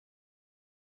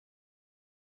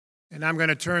And I'm going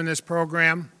to turn this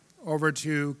program over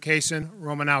to Kason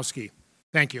Romanowski.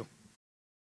 Thank you.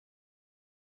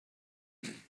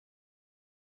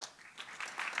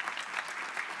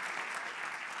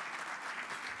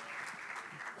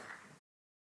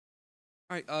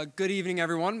 All right, good evening,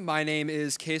 everyone. My name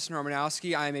is Kason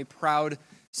Romanowski. I am a proud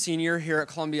senior here at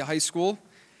Columbia High School,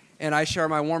 and I share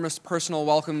my warmest personal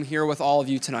welcome here with all of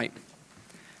you tonight.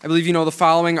 I believe you know the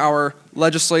following, our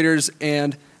legislators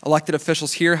and elected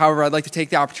officials here. However, I'd like to take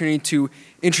the opportunity to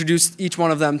introduce each one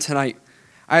of them tonight.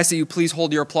 I ask that you please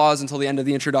hold your applause until the end of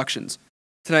the introductions.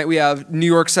 Tonight we have New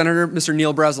York Senator Mr.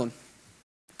 Neil Breslin.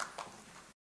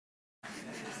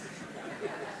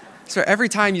 So every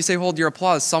time you say hold your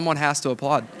applause, someone has to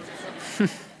applaud. We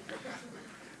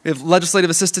have Legislative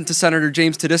Assistant to Senator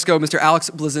James Tedisco, Mr. Alex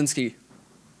Blazinski.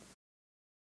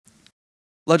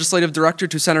 Legislative Director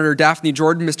to Senator Daphne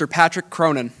Jordan, Mr. Patrick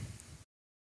Cronin.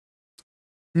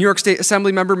 New York State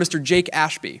Assembly Member, Mr. Jake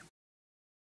Ashby.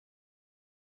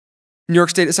 New York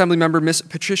State Assembly Member, Ms.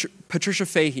 Patricia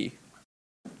Fahey.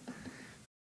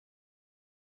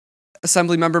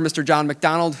 Assembly Member, Mr. John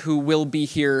McDonald, who will be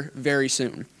here very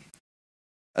soon.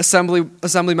 Assembly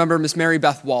Member, Ms. Mary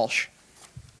Beth Walsh.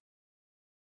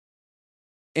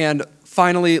 And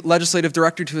finally, Legislative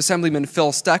Director to Assemblyman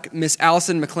Phil Steck, Ms.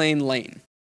 Allison McLean Lane.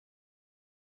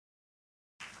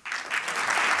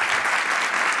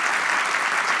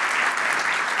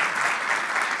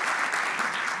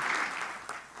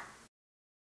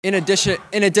 In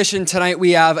addition, tonight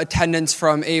we have attendance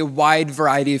from a wide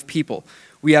variety of people.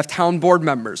 We have town board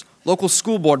members, local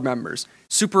school board members,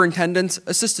 superintendents,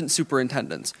 assistant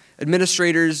superintendents,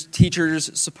 administrators,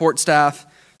 teachers, support staff,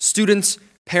 students,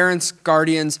 parents,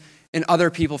 guardians, and other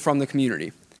people from the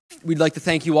community. We'd like to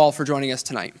thank you all for joining us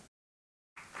tonight.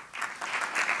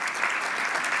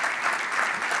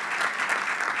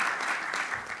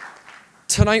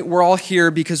 Tonight we're all here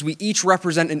because we each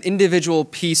represent an individual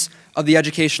piece of the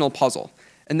educational puzzle.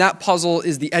 And that puzzle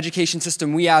is the education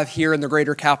system we have here in the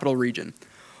greater capital region.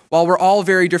 While we're all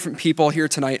very different people here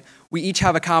tonight, we each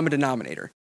have a common denominator.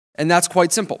 And that's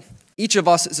quite simple. Each of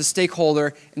us is a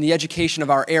stakeholder in the education of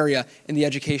our area and the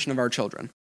education of our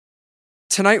children.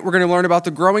 Tonight we're going to learn about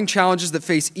the growing challenges that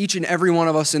face each and every one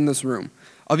of us in this room.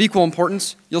 Of equal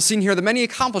importance, you'll see here the many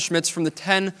accomplishments from the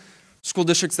 10 school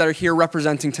districts that are here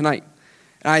representing tonight.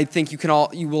 And I think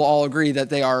you will all agree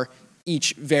that they are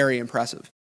each very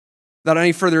impressive. Without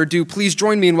any further ado, please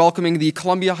join me in welcoming the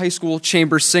Columbia High School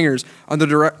Chamber Singers under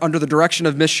the direction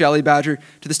of Miss Shelley Badger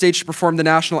to the stage to perform the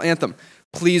national anthem.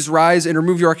 Please rise and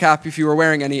remove your cap if you are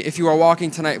wearing any. If you are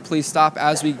walking tonight, please stop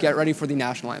as we get ready for the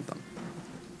national anthem.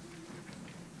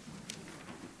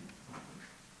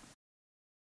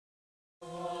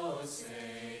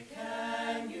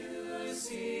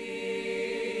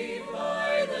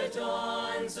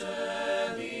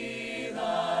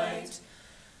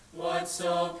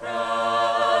 So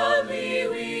proudly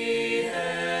we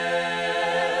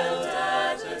hailed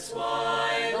at the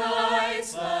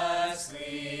twilight's last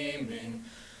gleaming,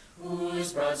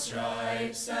 whose broad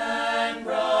stripes and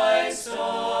bright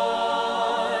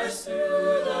stars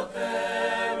through the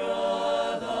perilous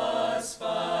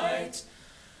fight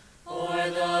o'er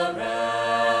the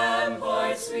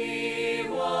ramparts we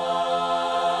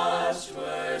watched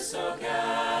were so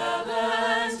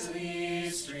gallantly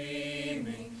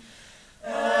streaming.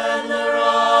 And the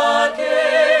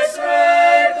rocket's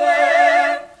red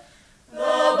glare, the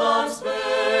bombs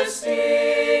bursting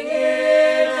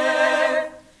in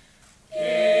air,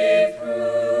 gave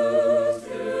proof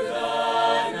through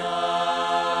the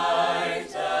night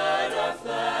that our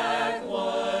flag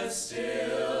was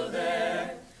still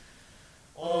there.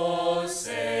 Oh,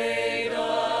 say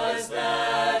does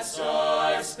that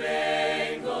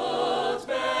star-spangled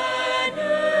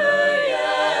banner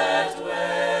yet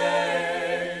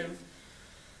wave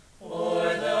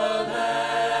o'er the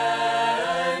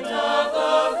land of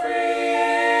the free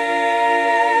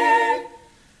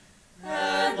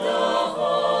and the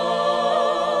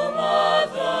home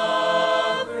of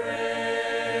the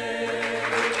brave?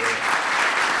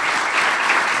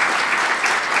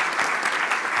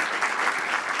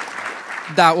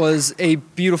 That was a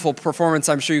beautiful performance,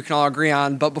 I'm sure you can all agree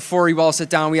on. But before you all sit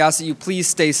down, we ask that you please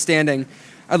stay standing.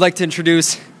 I'd like to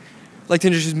introduce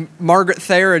Margaret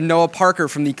Thayer and Noah Parker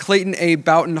from the Clayton A.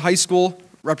 Boughton High School,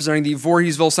 representing the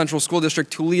Voorheesville Central School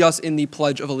District, to lead us in the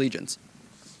Pledge of Allegiance.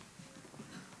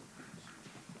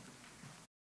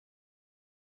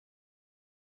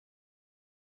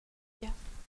 Yeah.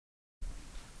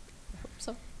 I hope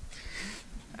so.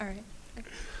 All right. Okay.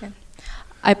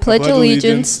 I pledge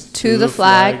allegiance to the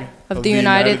flag of the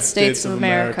United States of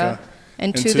America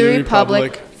and to the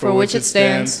republic for which it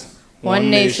stands, one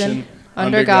nation,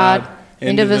 under God,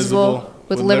 indivisible,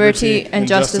 with liberty and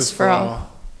justice for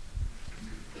all.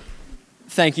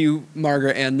 Thank you,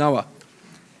 Margaret and Noah.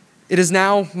 It is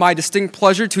now my distinct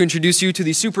pleasure to introduce you to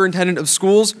the Superintendent of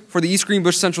Schools for the East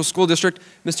Greenbush Central School District,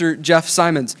 Mr. Jeff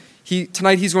Simons.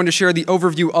 Tonight he's going to share the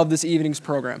overview of this evening's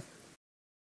program.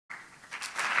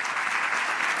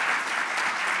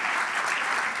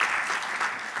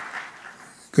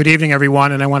 Good evening,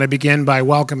 everyone, and I want to begin by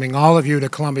welcoming all of you to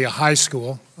Columbia High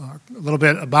School. A little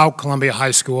bit about Columbia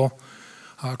High School.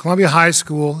 Columbia High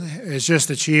School has just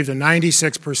achieved a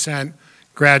 96%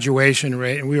 graduation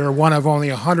rate, and we are one of only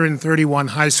 131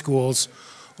 high schools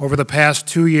over the past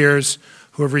 2 years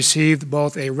who have received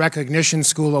both a Recognition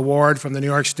School Award from the New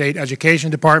York State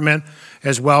Education Department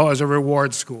as well as a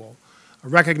Reward School.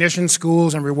 Recognition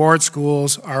schools and reward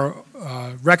schools are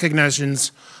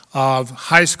recognitions of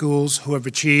high schools who have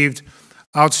achieved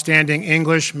outstanding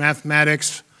English,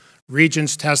 mathematics,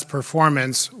 Regents test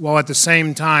performance, while at the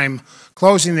same time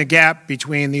closing the gap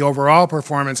between the overall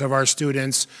performance of our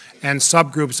students and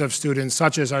subgroups of students,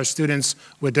 such as our students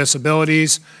with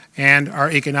disabilities and our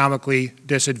economically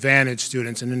disadvantaged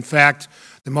students. And in fact,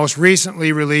 the most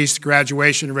recently released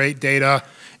graduation rate data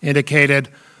indicated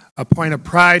a point of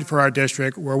pride for our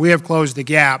district where we have closed the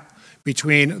gap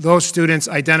between those students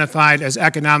identified as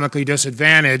economically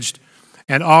disadvantaged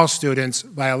and all students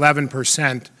by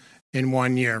 11% in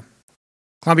 1 year.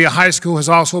 Columbia High School has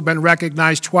also been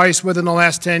recognized twice within the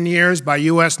last 10 years by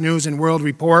U.S. News and World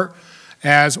Report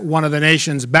as one of the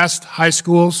nation's best high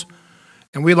schools.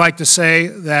 And we like to say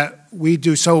that we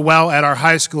do so well at our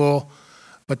high school,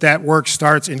 but that work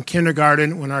starts in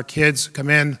kindergarten when our kids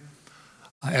come in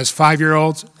as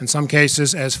 5-year-olds, in some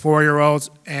cases as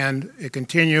 4-year-olds, and it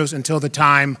continues until the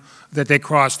time that they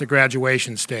cross the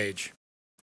graduation stage.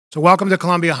 So welcome to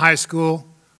Columbia High School.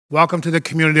 Welcome to the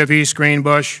community of East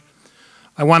Greenbush.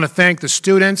 I want to thank the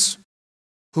students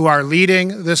who are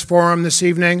leading this forum this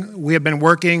evening. We have been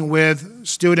working with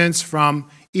students from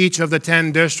each of the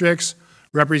 10 districts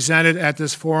represented at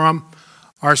this forum.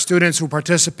 Our students who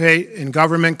participate in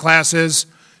government classes,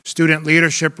 student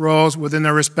leadership roles within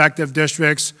their respective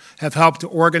districts have helped to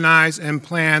organize and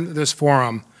plan this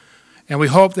forum. And we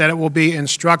hope that it will be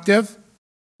instructive,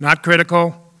 not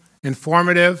critical,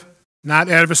 informative, not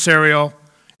adversarial,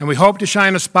 and we hope to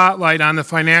shine a spotlight on the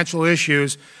financial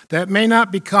issues that may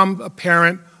not become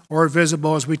apparent or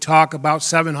visible as we talk about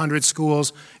 700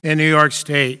 schools in New York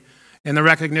State, and the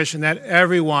recognition that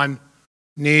everyone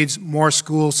needs more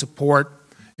school support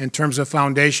in terms of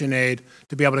foundation aid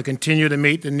to be able to continue to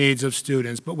meet the needs of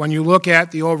students. But when you look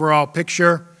at the overall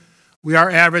picture, we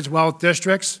are average wealth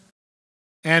districts,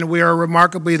 and we are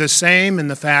remarkably the same in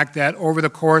the fact that over the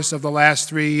course of the last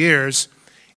 3 years,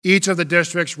 each of the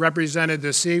districts represented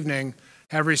this evening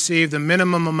have received the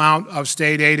minimum amount of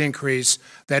state aid increase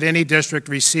that any district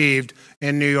received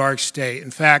in New York State.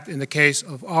 In fact, in the case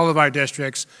of all of our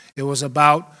districts, it was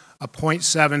about a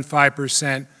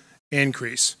 0.75%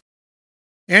 increase.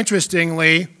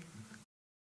 Interestingly,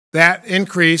 that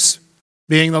increase,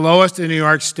 being the lowest in New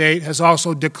York State, has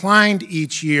also declined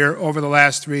each year over the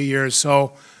last 3 years.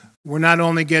 So we're not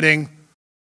only getting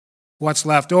what's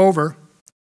left over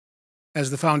as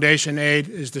the foundation aid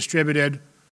is distributed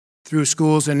through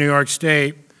schools in New York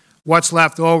State, what's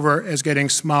left over is getting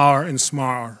smaller and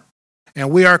smaller. And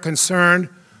we are concerned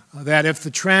that if the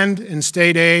trend in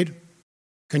state aid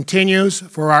continues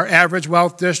for our average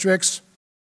wealth districts,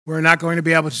 we're not going to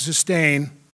be able to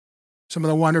sustain some of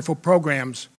the wonderful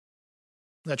programs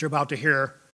that you're about to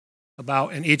hear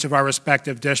about in each of our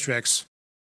respective districts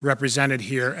represented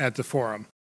here at the forum.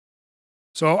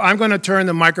 So I'm going to turn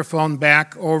the microphone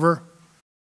back over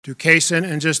to Kaysen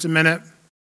in just a minute.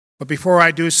 But before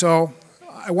I do so,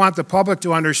 I want the public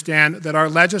to understand that our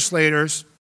legislators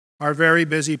are very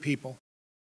busy people,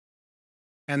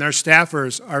 and their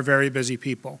staffers are very busy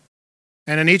people.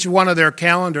 And in each one of their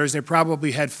calendars, they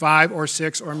probably had 5 or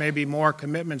 6 or maybe more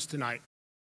commitments tonight.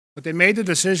 But they made the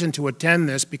decision to attend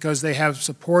this because they have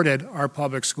supported our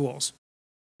public schools.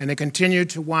 And they continue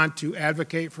to want to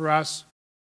advocate for us.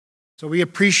 So we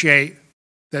appreciate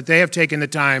that they have taken the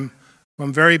time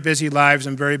from very busy lives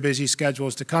and very busy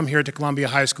schedules to come here to Columbia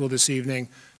High School this evening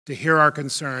to hear our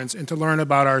concerns and to learn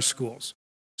about our schools.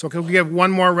 So can we give one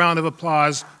more round of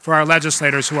applause for our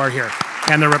legislators who are here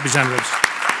and their representatives?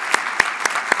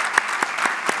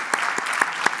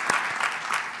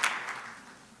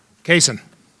 Kaysen.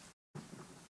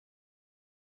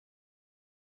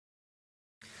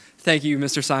 Thank you,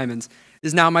 Mr. Simons. It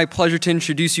is now my pleasure to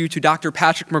introduce you to Dr.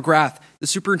 Patrick McGrath, the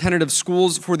Superintendent of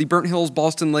Schools for the Burnt Hills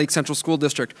Ballston Lake Central School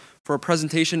District, for a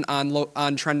presentation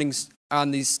on trending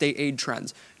on these state aid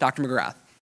trends. Dr. McGrath.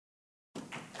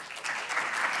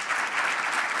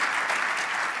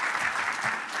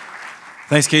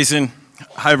 Thanks, Kason.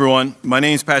 Hi, everyone. My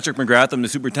name is Patrick McGrath. I'm the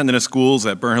superintendent of schools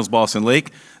at Burn Hills Boston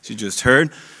Lake, as you just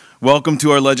heard. Welcome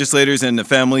to our legislators and the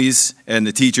families and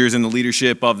the teachers and the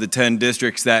leadership of the 10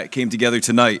 districts that came together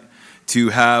tonight to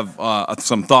have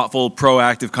some thoughtful,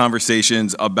 proactive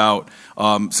conversations about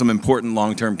some important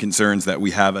long-term concerns that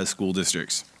we have as school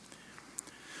districts.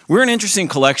 We're an interesting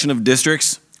collection of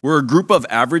districts. We're a group of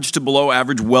average to below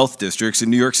average wealth districts in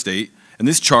New York State, and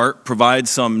this chart provides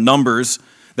some numbers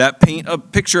that paint a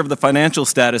picture of the financial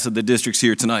status of the districts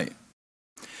here tonight.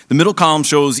 The middle column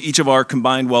shows each of our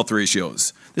combined wealth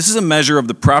ratios. This is a measure of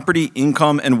the property,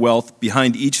 income, and wealth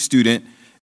behind each student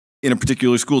in a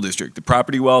particular school district, the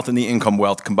property wealth and the income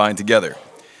wealth combined together.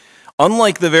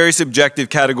 Unlike the very subjective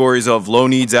categories of low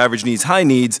needs, average needs, high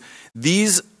needs,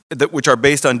 these, which are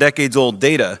based on decades-old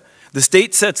data, the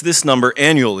state sets this number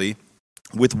annually,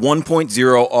 with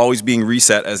 1.0 always being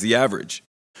reset as the average.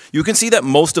 You can see that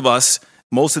most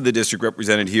of the district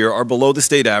represented here are below the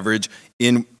state average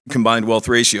in combined wealth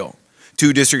ratio.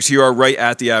 2 districts here are right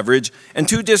at the average, and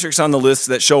 2 districts on the list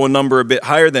that show a number a bit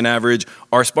higher than average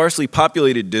are sparsely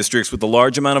populated districts with a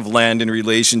large amount of land in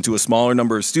relation to a smaller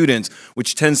number of students,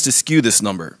 which tends to skew this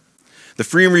number. The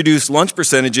free and reduced lunch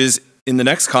percentages in the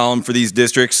next column for these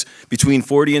districts, between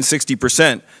 40 and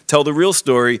 60%, tell the real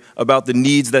story about the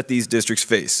needs that these districts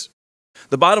face.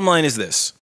 The bottom line is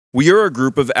this: we are a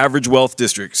group of average wealth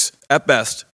districts, at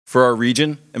best, for our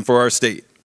region and for our state.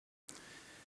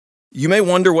 You may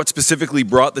wonder what specifically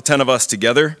brought the 10 of us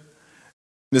together.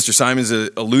 Mr. Simons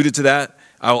alluded to that.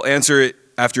 I will answer it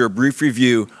after a brief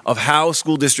review of how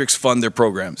school districts fund their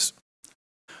programs.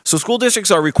 So school districts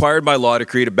are required by law to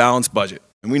create a balanced budget,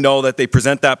 and we know that they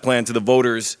present that plan to the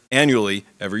voters annually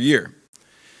every year.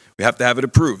 We have to have it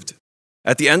approved.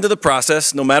 At the end of the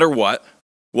process, no matter what,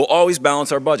 we'll always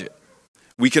balance our budget.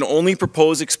 We can only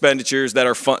propose expenditures that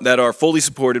are fully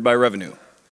supported by revenue,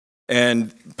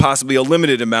 and possibly a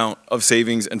limited amount of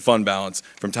savings and fund balance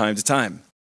from time to time.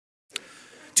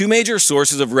 2 major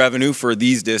sources of revenue for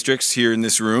these districts here in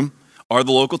this room are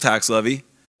the local tax levy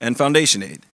and foundation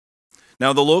aid.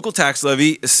 Now, the local tax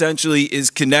levy essentially is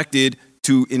connected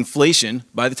to inflation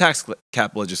by the tax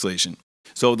cap legislation.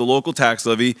 So the local tax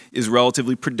levy is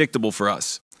relatively predictable for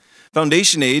us.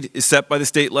 Foundation aid is set by the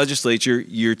state legislature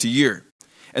year to year.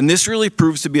 And this really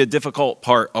proves to be a difficult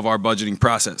part of our budgeting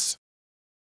process.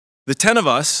 The 10 of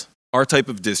us, our type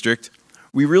of district,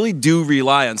 we really do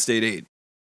rely on state aid.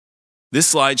 This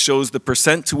slide shows the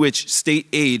percent to which state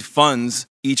aid funds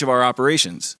each of our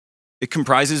operations. It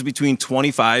comprises between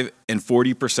 25 and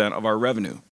 40% of our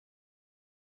revenue.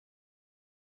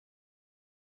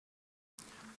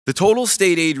 The total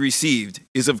state aid received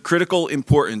is of critical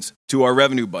importance to our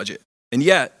revenue budget. And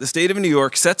yet, the state of New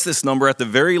York sets this number at the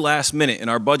very last minute in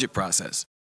our budget process.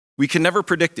 We can never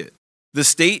predict it. The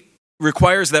state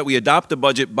requires that we adopt a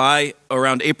budget by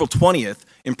around April 20th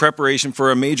in preparation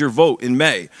for a major vote in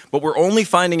May, but we're only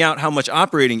finding out how much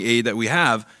operating aid that we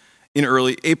have in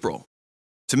early April.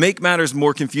 To make matters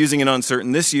more confusing and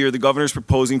uncertain, this year the governor is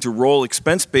proposing to roll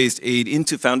expense-based aid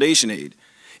into foundation aid.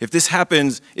 If this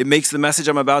happens, it makes the message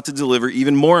I'm about to deliver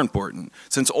even more important,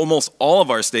 since almost all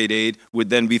of our state aid would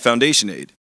then be foundation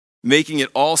aid, making it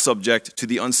all subject to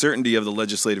the uncertainty of the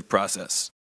legislative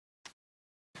process.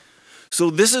 So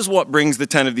this is what brings the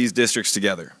 10 of these districts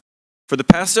together. For the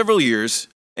past several years,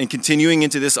 and continuing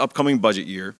into this upcoming budget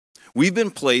year, we've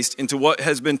been placed into what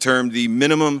has been termed the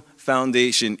minimum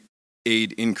foundation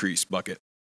aid increase bucket.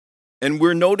 And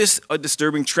we're noticed a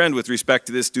disturbing trend with respect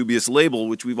to this dubious label,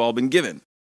 which we've all been given.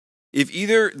 If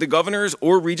either the governor's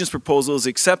or regent's proposal is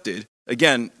accepted,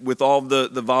 again, with all the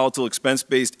volatile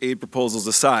expense-based aid proposals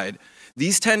aside,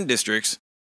 these 10 districts,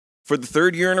 for the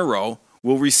 3rd year in a row,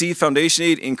 will receive foundation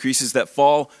aid increases that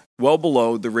fall well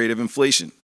below the rate of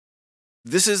inflation.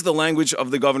 This is the language of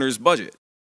the governor's budget,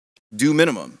 due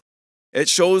minimum. It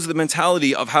shows the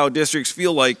mentality of how districts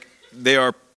feel like they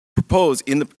are proposed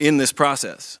in this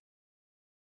process.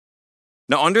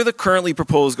 Now, under the currently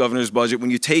proposed governor's budget,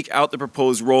 when you take out the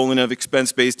proposed roll-in of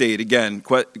expense-based aid, again,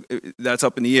 that's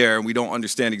up in the air, and we don't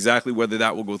understand exactly whether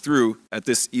that will go through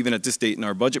even at this date in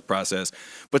our budget process.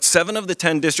 But 7 of the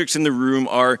 10 districts in the room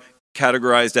are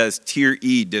categorized as Tier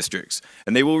E districts,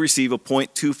 and they will receive a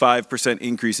 0.25%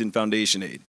 increase in foundation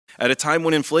aid, at a time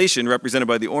when inflation, represented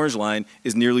by the orange line,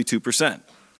 is nearly 2%.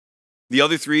 The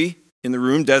other 3 in the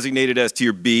room, designated as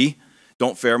Tier B,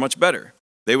 don't fare much better.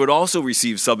 They would also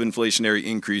receive sub-inflationary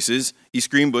increases. East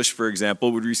Greenbush, for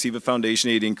example, would receive a foundation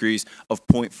aid increase of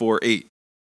 0.48.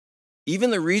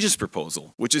 Even the Regents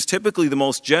proposal, which is typically the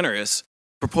most generous,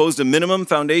 proposed a minimum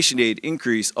foundation aid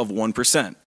increase of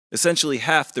 1%, essentially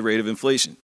half the rate of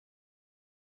inflation.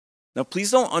 Now,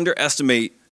 please don't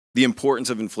underestimate the importance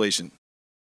of inflation.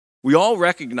 We all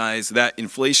recognize that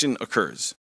inflation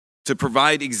occurs. To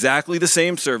provide exactly the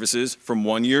same services from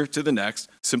one year to the next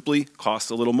simply costs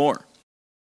a little more.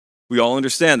 We all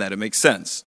understand that, it makes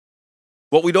sense.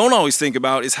 What we don't always think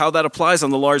about is how that applies on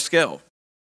the large scale.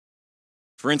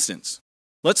 For instance,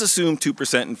 let's assume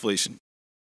 2% inflation.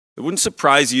 It wouldn't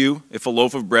surprise you if a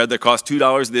loaf of bread that cost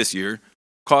 $2 this year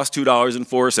costs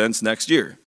 $2.04 next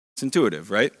year. It's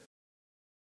intuitive, right?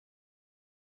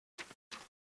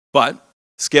 But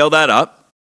scale that up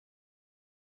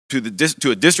to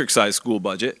a district-sized school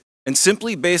budget, and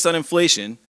simply based on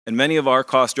inflation, and many of our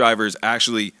cost drivers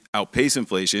actually outpace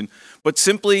inflation, but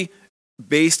simply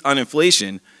based on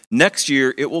inflation, next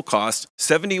year it will cost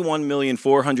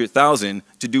 $71,400,000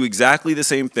 to do exactly the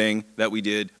same thing that we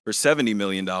did for $70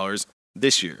 million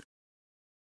this year.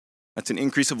 That's an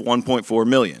increase of $1.4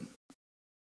 million.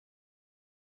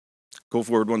 Go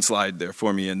forward one slide there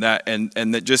for me, and that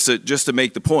just to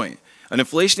make the point. An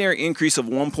inflationary increase of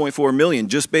 $1.4 million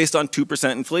just based on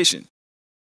 2% inflation.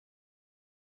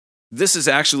 This is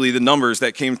actually the numbers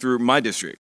that came through my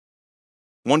district.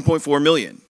 $1.4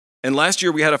 million. And last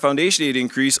year we had a foundation aid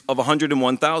increase of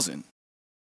 $101,000.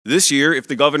 This year, if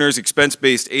the governor's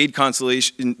expense-based aid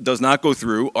consolidation does not go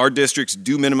through, our district's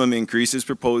due minimum increase is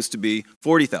proposed to be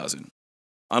 $40,000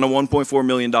 on a $1.4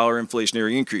 million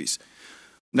inflationary increase.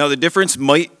 Now the difference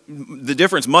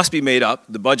must be made up,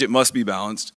 the budget must be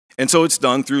balanced, and so it's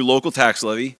done through local tax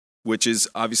levy, which is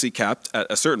obviously capped at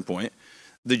a certain point,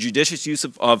 the judicious use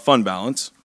of fund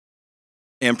balance,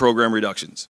 and program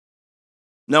reductions.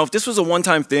 Now, if this was a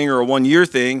one-time thing or a one-year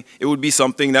thing, it would be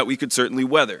something that we could certainly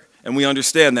weather. And we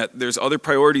understand that there's other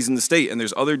priorities in the state and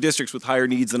there's other districts with higher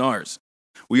needs than ours.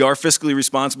 We are fiscally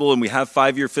responsible and we have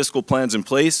 5-year fiscal plans in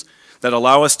place that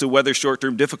allow us to weather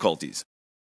short-term difficulties.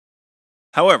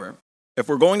 However, if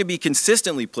we're going to be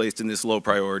consistently placed in this low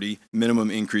priority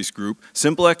minimum increase group,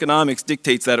 simple economics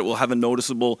dictates that it will have a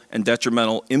noticeable and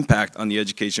detrimental impact on the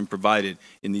education provided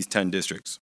in these 10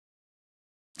 districts.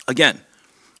 Again,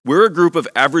 we're a group of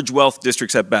average wealth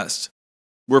districts at best.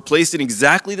 We're placed in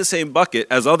exactly the same bucket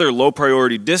as other low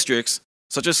priority districts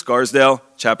such as Scarsdale,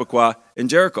 Chappaqua, and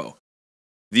Jericho.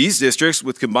 These districts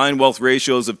with combined wealth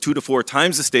ratios of 2 to 4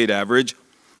 times the state average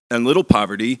and little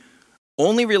poverty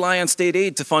only rely on state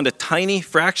aid to fund a tiny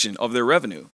fraction of their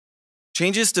revenue.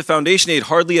 Changes to foundation aid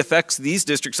hardly affects these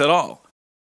districts at all.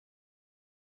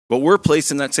 But we're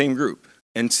placed in that same group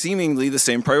and seemingly the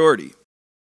same priority,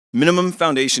 minimum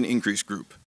foundation increase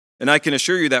group. And I can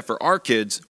assure you that for our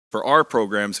kids, for our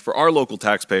programs, for our local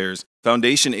taxpayers,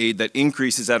 foundation aid that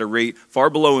increases at a rate far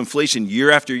below inflation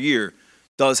year after year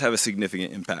does have a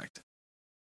significant impact.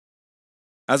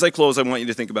 As I close, I want you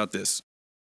to think about this.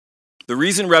 The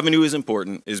reason revenue is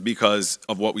important is because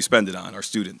of what we spend it on, our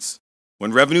students.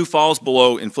 When revenue falls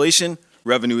below inflation,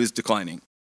 revenue is declining.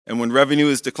 And when revenue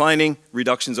is declining,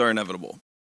 reductions are inevitable.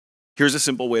 Here's a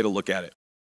simple way to look at it.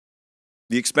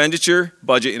 The expenditure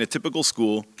budget in a typical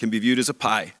school can be viewed as a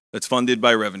pie that's funded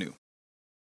by revenue.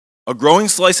 A growing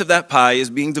slice of that pie is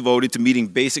being devoted to meeting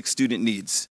basic student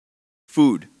needs: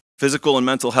 food, physical and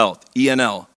mental health,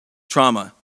 ENL,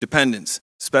 trauma, dependence,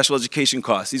 special education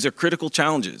costs. These are critical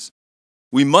challenges.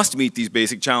 We must meet these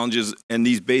basic challenges and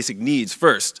these basic needs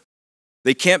first.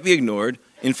 They can't be ignored.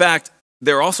 In fact,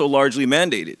 they're also largely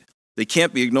mandated. They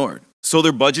can't be ignored. So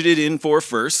they're budgeted in for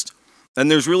first, and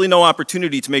there's really no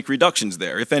opportunity to make reductions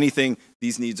there. If anything,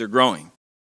 these needs are growing.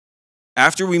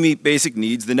 After we meet basic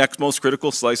needs, the next most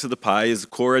critical slice of the pie is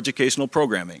core educational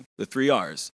programming, the 3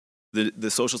 R's,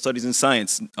 the social studies and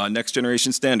science, next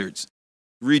generation standards,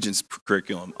 Regents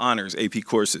curriculum, honors, AP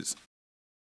courses.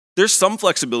 There's some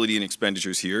flexibility in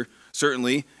expenditures here.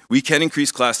 Certainly, we can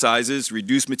increase class sizes,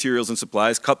 reduce materials and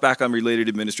supplies, cut back on related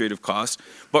administrative costs,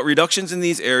 but reductions in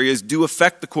these areas do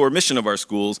affect the core mission of our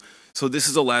schools, so this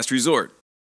is a last resort.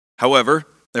 However,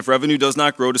 if revenue does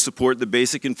not grow to support the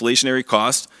basic inflationary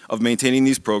cost of maintaining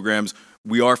these programs,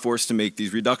 we are forced to make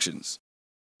these reductions.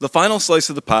 The final slice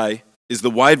of the pie is the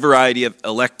wide variety of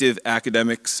elective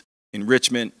academics,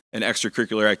 enrichment, and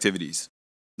extracurricular activities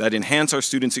that enhance our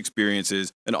students'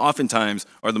 experiences and oftentimes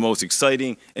are the most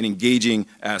exciting and engaging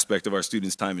aspect of our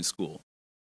students' time in school.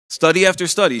 Study after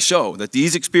study show that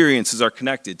these experiences are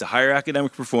connected to higher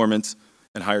academic performance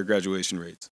and higher graduation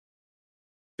rates.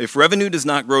 If revenue does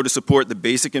not grow to support the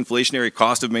basic inflationary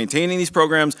cost of maintaining these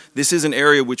programs, this is an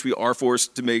area which we are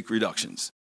forced to make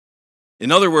reductions.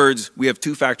 In other words, we have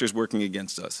 2 factors working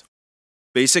against us.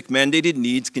 Basic mandated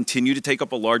needs continue to take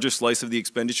up a larger slice of the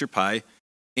expenditure pie,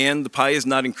 and the pie is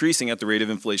not increasing at the rate of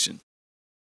inflation.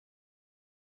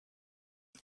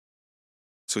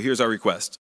 So here's our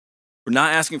request. We're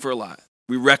not asking for a lot.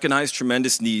 We recognize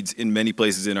tremendous needs in many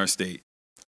places in our state.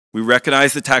 We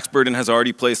recognize the tax burden has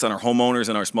already placed on our homeowners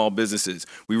and our small businesses.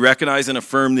 We recognize and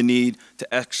affirm the need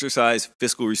to exercise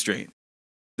fiscal restraint.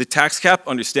 The tax cap,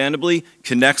 understandably,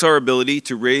 connects our ability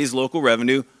to raise local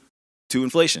revenue to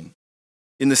inflation.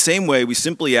 In the same way, we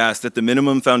simply ask that the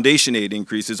minimum foundation aid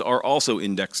increases are also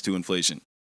indexed to inflation.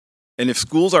 And if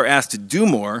schools are asked to do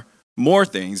more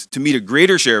things to meet a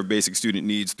greater share of basic student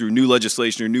needs through new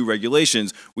legislation or new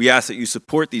regulations, we ask that you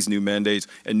support these new mandates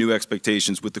and new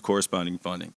expectations with the corresponding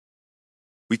funding.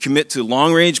 We commit to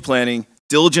long-range planning,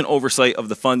 diligent oversight of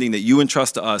the funding that you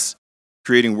entrust to us,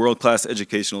 creating world-class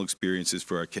educational experiences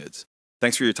for our kids.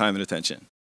 Thanks for your time and attention.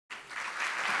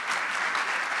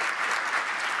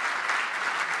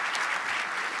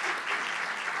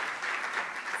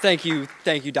 Thank you,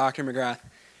 Dr. McGrath.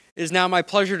 It is now my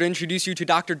pleasure to introduce you to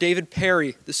Dr. David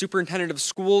Perry, the Superintendent of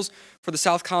Schools for the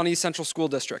South Colony Central School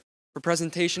District, for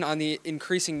presentation on the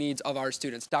increasing needs of our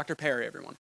students. Dr. Perry,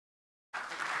 everyone.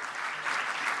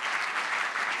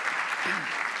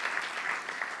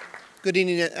 Good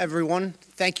evening, everyone.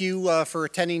 Thank you for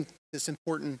attending this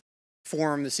important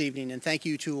forum this evening, and thank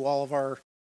you to all of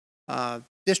our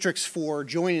districts for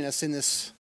joining us in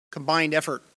this combined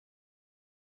effort.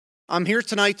 I'm here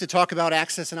tonight to talk about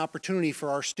access and opportunity for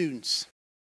our students,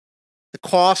 the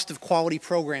cost of quality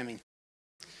programming.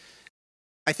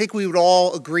 I think we would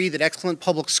all agree that excellent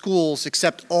public schools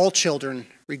accept all children,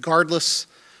 regardless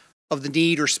of the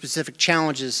need or specific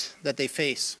challenges that they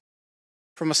face.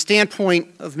 From a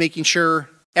standpoint of making sure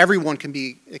everyone can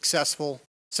be successful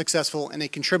and a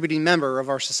contributing member of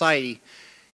our society,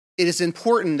 it is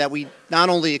important that we not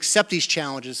only accept these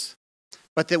challenges,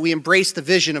 but that we embrace the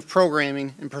vision of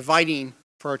programming and providing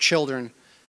for our children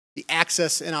the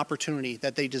access and opportunity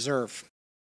that they deserve.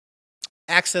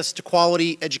 Access to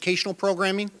quality educational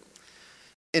programming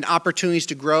and opportunities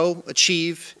to grow,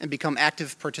 achieve, and become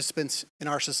active participants in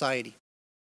our society.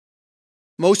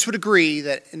 Most would agree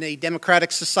that in a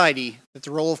democratic society, that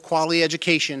the role of quality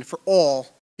education for all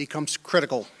becomes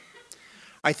critical.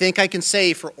 I think I can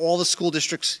say for all the school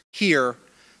districts here,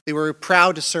 they were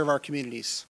proud to serve our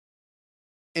communities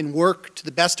and work to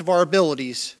the best of our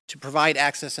abilities to provide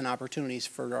access and opportunities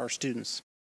for our students.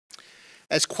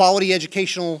 As quality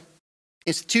educational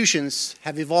institutions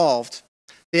have evolved,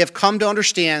 they have come to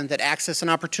understand that access and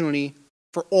opportunity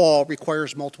for all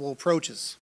requires multiple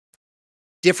approaches,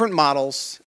 different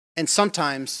models, and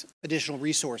sometimes additional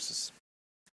resources.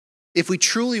 If we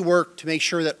truly work to make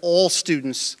sure that all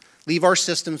students leave our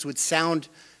systems with sound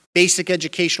basic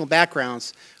educational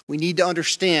backgrounds, we need to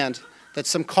understand that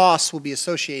some costs will be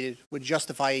associated with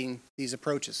justifying these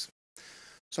approaches.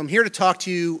 So I'm here to talk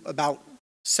to you about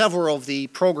several of the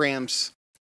programs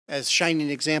as shining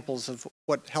examples of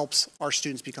what helps our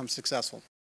students become successful.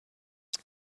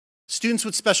 Students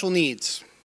with special needs.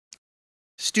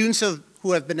 Students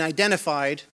who have been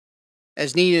identified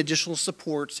as needing additional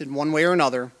supports in one way or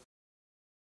another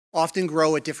often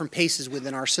grow at different paces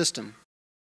within our system.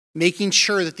 Making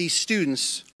sure that these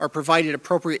students are provided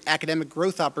appropriate academic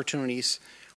growth opportunities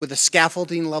with a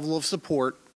scaffolding level of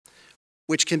support,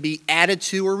 which can be added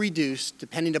to or reduced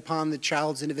depending upon the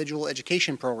child's individual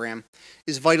education program,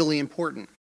 is vitally important.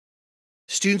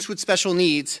 Students with special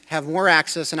needs have more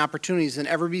access and opportunities than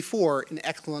ever before in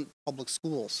excellent public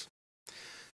schools.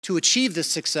 To achieve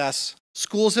this success,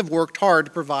 schools have worked hard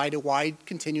to provide a wide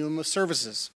continuum of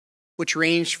services, which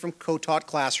range from co-taught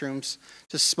classrooms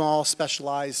to small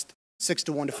specialized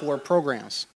 6-to-1-to-4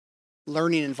 programs,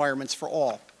 learning environments for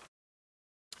all.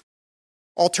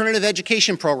 Alternative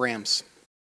education programs.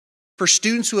 For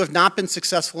students who have not been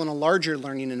successful in a larger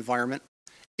learning environment,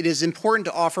 it is important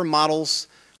to offer models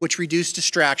which reduce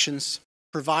distractions,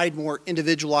 provide more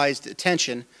individualized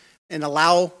attention, and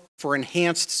allow for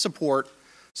enhanced support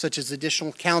such as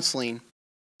additional counseling,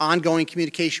 ongoing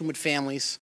communication with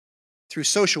families, through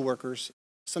social workers,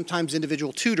 sometimes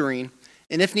individual tutoring,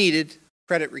 and if needed,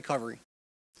 credit recovery.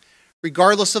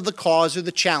 Regardless of the cause or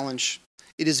the challenge,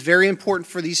 it is very important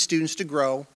for these students to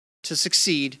grow, to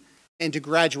succeed, and to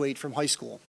graduate from high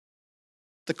school.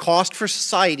 The cost for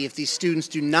society if these students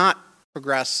do not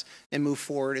progress and move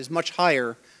forward is much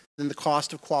higher than the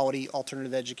cost of quality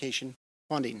alternative education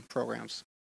funding programs.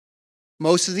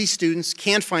 Most of these students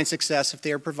can find success if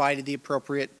they are provided the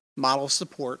appropriate model of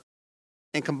support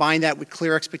and combine that with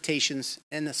clear expectations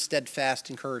and a steadfast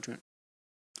encouragement.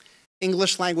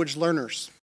 English language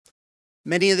learners.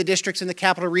 Many of the districts in the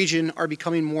capital region are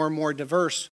becoming more and more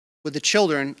diverse with the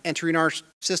children entering our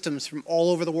systems from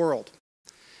all over the world.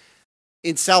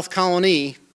 In South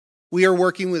Colony, we are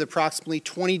working with approximately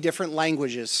 20 different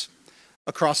languages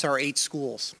across our 8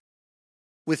 schools.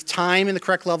 With time and the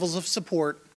correct levels of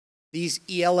support, these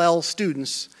ELL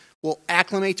students will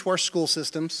acclimate to our school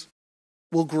systems,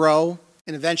 will grow,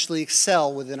 and eventually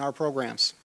excel within our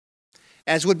programs.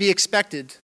 As would be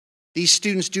expected, these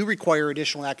students do require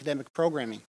additional academic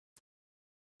programming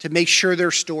to make sure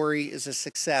their story is a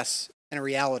success and a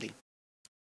reality.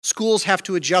 Schools have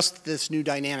to adjust to this new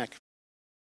dynamic,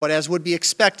 but as would be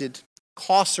expected,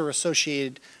 costs are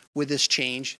associated with this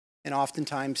change, and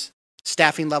oftentimes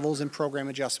staffing levels and program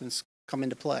adjustments come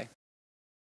into play.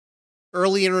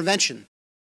 Early intervention.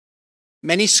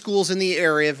 Many schools in the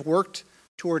area have worked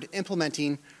toward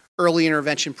implementing early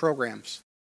intervention programs.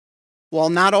 While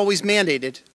not always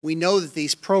mandated, we know that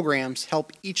these programs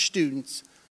help each student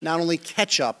not only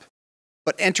catch up,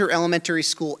 but enter elementary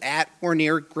school at or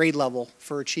near grade level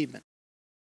for achievement.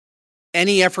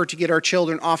 Any effort to get our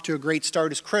children off to a great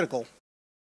start is critical,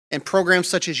 and programs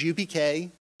such as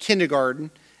UPK,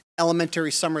 kindergarten,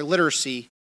 elementary summer literacy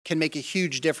can make a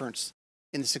huge difference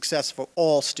in the success of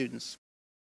all students.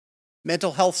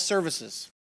 Mental health services.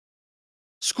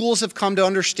 Schools have come to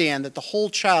understand that the whole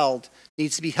child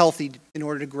needs to be healthy in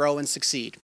order to grow and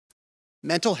succeed.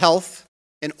 Mental health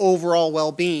and overall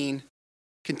well-being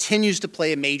continues to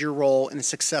play a major role in the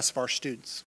success of our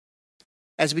students.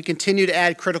 As we continue to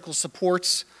add critical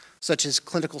supports, such as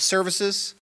clinical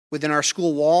services, within our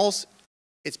school walls,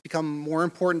 it's become more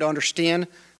important to understand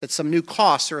that some new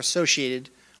costs are associated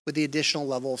with the additional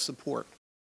level of support.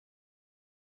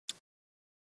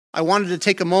 I wanted to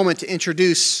take a moment to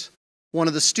introduce one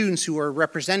of the students who are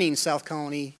representing South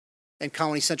Colony and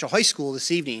Colony Central High School this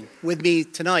evening. With me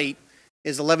tonight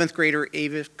is 11th grader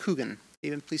Ava Coogan.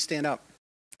 Ava, please stand up.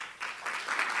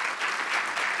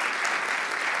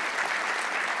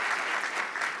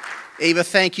 Ava,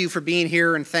 thank you for being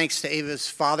here, and thanks to Ava's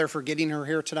father for getting her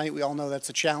here tonight. We all know that's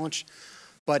a challenge,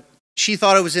 but she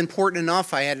thought it was important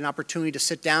enough. I had an opportunity to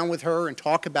sit down with her and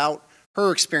talk about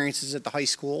her experiences at the high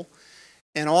school,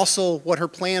 and also what her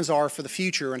plans are for the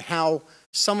future and how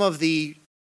some of the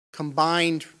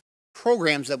combined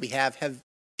programs that we have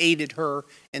aided her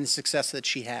in the success that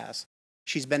she has.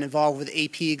 She's been involved with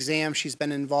AP exams. She's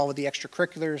been involved with the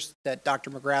extracurriculars that Dr.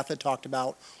 McGrath had talked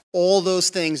about. All those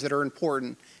things that are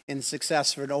important in the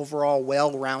success of an overall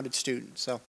well-rounded student.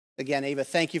 So again, Ava,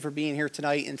 thank you for being here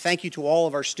tonight, and thank you to all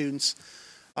of our students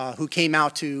who came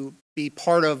out to be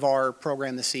part of our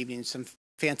program this evening. Some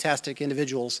fantastic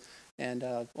individuals, and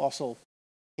also,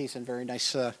 Jason, very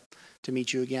nice to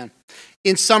meet you again.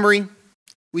 In summary,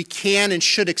 we can and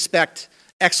should expect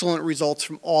excellent results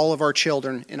from all of our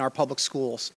children in our public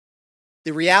schools.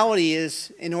 The reality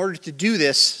is, in order to do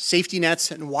this, safety nets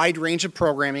and a wide range of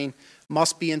programming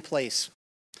must be in place.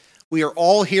 We are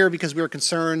all here because we are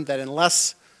concerned that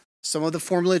unless some of the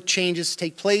formula changes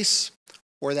take place,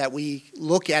 or that we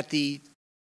look at the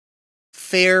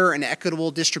fair and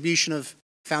equitable distribution of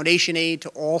foundation aid to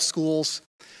all schools,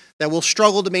 that we'll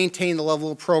struggle to maintain the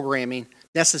level of programming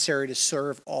necessary to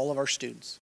serve all of our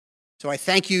students. So I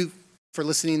thank you for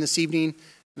listening this evening,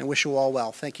 and I wish you all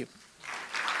well. Thank you.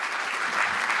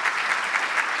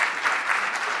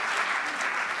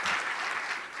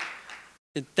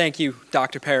 Thank you,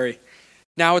 Dr. Perry.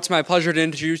 Now it's my pleasure to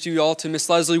introduce you all to Ms.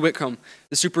 Leslie Whitcomb,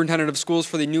 the Superintendent of Schools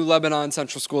for the New Lebanon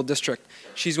Central School District.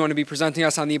 She's going to be presenting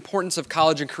us on the importance of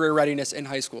college and career readiness in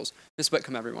high schools. Ms.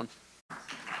 Whitcomb, everyone.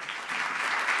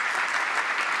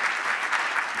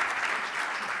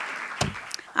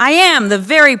 I am the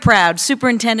very proud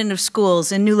Superintendent of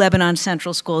Schools in New Lebanon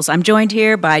Central Schools. I'm joined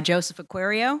here by Joseph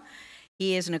Aquario.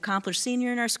 He is an accomplished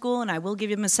senior in our school, and I will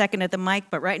give him a second at the mic,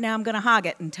 but right now I'm going to hog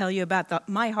it and tell you about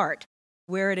my heart,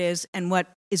 where it is, and what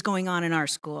is going on in our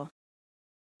school.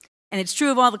 And it's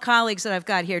true of all the colleagues that I've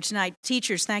got here tonight.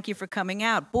 Teachers, thank you for coming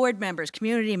out. Board members,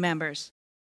 community members.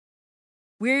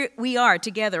 We are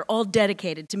together all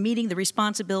dedicated to meeting the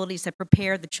responsibilities that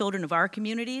prepare the children of our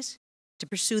communities to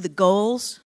pursue the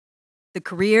goals, the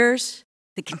careers,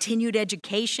 the continued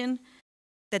education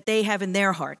that they have in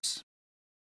their hearts.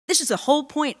 This is the whole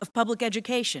point of public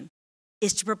education,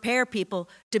 is to prepare people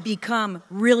to become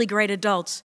really great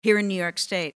adults here in New York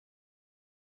State.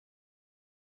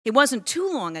 It wasn't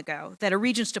too long ago that a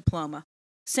Regents diploma,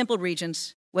 simple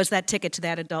Regents, was that ticket to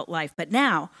that adult life. But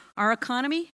now, our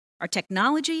economy, our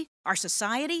technology, our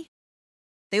society,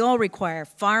 they all require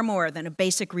far more than a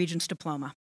basic Regents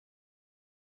diploma.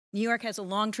 New York has a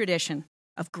long tradition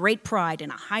of great pride in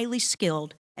a highly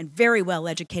skilled and very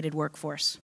well-educated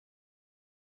workforce.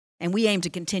 And we aim to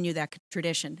continue that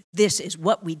tradition. This is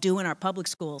what we do in our public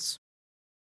schools.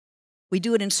 We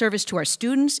do it in service to our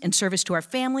students, in service to our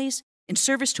families, in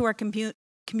service to our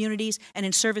communities, and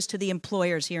in service to the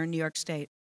employers here in New York State.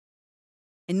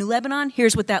 In New Lebanon,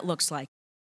 here's what that looks like.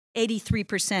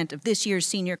 83% of this year's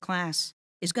senior class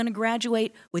is going to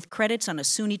graduate with credits on a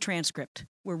SUNY transcript.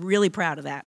 We're really proud of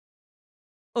that.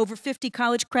 Over 50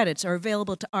 college credits are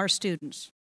available to our students.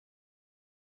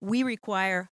 We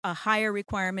require a higher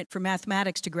requirement for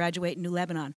mathematics to graduate in New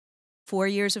Lebanon. 4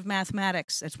 years of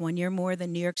mathematics, that's 1 year more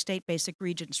than New York State basic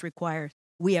regents require.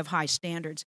 We have high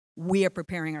standards. We are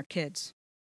preparing our kids.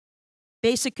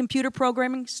 Basic computer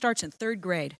programming starts in 3rd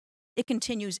grade. It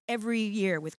continues every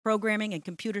year with programming and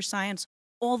computer science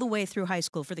all the way through high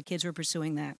school for the kids who are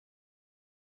pursuing that.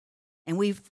 And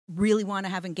we really want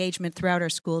to have engagement throughout our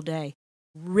school day.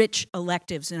 Rich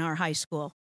electives in our high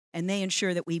school. And they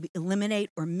ensure that we eliminate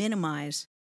or minimize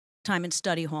time in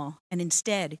study hall, and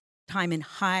instead time in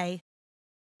high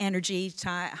energy,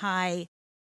 high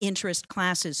interest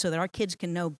classes so that our kids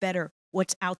can know better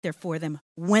what's out there for them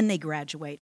when they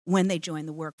graduate, when they join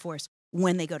the workforce,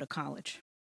 when they go to college.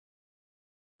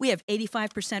 We have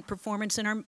 85% performance in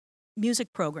our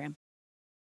music program.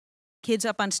 Kids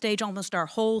up on stage, almost our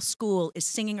whole school is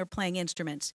singing or playing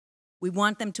instruments. We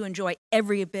want them to enjoy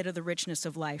every bit of the richness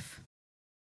of life.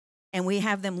 And we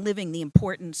have them living the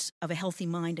importance of a healthy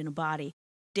mind and a body,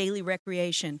 daily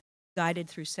recreation guided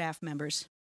through staff members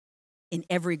in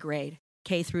every grade,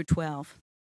 K through 12,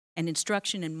 and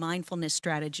instruction in mindfulness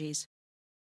strategies,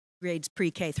 grades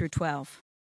pre-K through 12.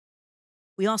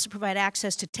 We also provide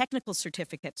access to technical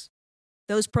certificates,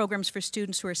 those programs for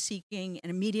students who are seeking an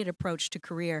immediate approach to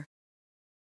career.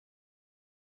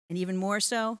 And even more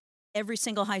so, every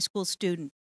single high school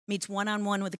student meets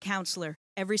one-on-one with a counselor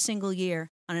every single year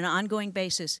on an ongoing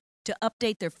basis to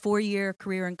update their 4-year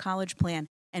career and college plan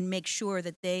and make sure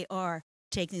that they are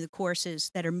taking the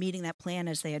courses that are meeting that plan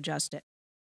as they adjust it.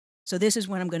 So this is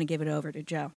when I'm going to give it over to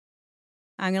Joe.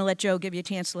 I'm going to let Joe give you a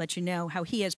chance to let you know how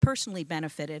he has personally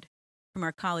benefited from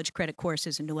our college credit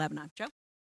courses in New Lebanon. Joe?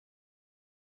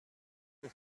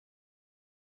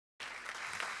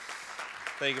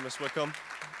 Thank you, Ms. Whitcomb.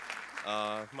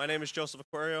 My name is Joseph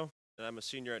Aquario, and I'm a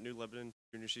senior at New Lebanon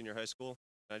Junior Senior High School.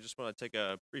 I just want to take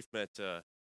a brief minute to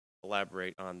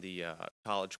elaborate on the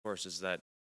college courses that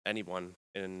anyone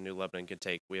in New Lebanon can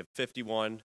take. We have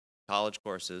 51 college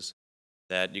courses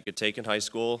that you could take in high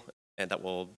school and that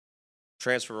will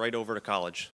transfer right over to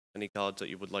college, any college that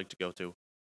you would like to go to.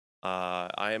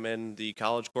 I am in the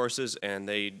college courses, and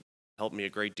they helped me a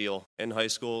great deal in high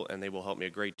school, and they will help me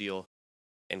a great deal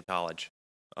in college.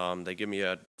 They give me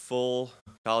a full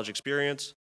college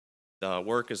experience. The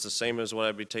work is the same as what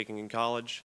I'd be taking in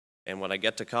college. And when I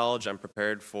get to college, I'm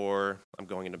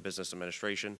going into business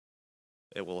administration.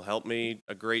 It will help me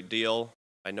a great deal.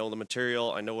 I know the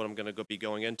material. I know what I'm going to be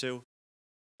going into.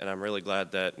 And I'm really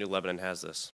glad that New Lebanon has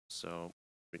this. So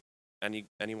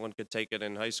anyone could take it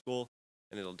in high school,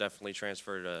 and it'll definitely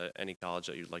transfer to any college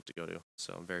that you'd like to go to.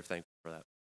 So I'm very thankful for that.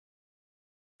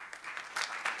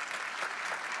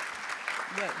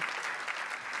 Good.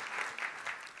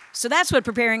 So that's what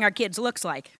preparing our kids looks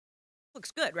like. Looks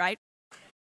good, right?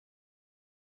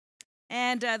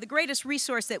 And the greatest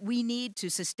resource that we need to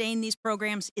sustain these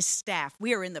programs is staff.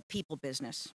 We are in the people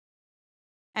business.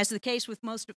 As the case with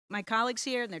most of my colleagues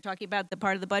here, and they're talking about the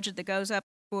part of the budget that goes up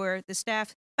for the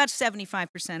staff, about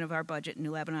 75% of our budget in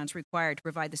New Lebanon is required to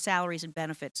provide the salaries and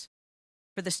benefits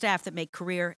for the staff that make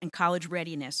career and college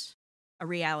readiness a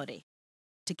reality.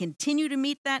 To continue to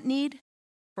meet that need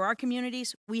for our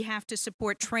communities, we have to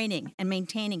support training and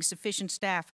maintaining sufficient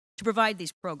staff to provide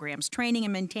these programs, training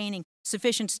and maintaining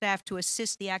sufficient staff to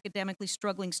assist the academically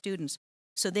struggling students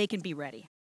so they can be ready.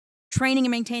 Training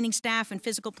and maintaining staff and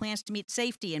physical plans to meet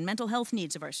safety and mental health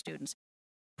needs of our students.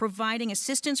 Providing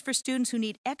assistance for students who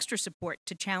need extra support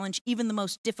to challenge even the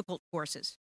most difficult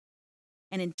courses.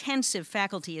 An intensive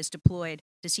faculty is deployed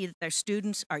to see that their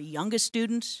students, our youngest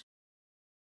students,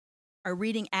 are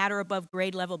reading at or above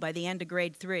grade level by the end of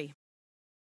grade 3.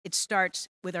 It starts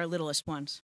with our littlest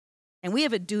ones. And we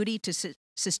have a duty to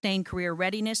sustain career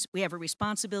readiness. We have a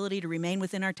responsibility to remain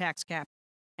within our tax cap.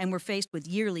 And we're faced with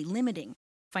yearly limiting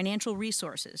financial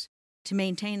resources to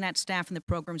maintain that staff and the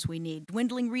programs we need.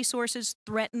 Dwindling resources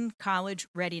threaten college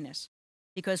readiness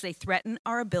because they threaten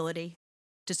our ability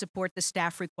to support the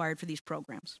staff required for these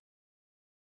programs.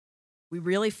 We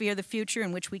really fear the future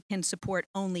in which we can support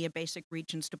only a basic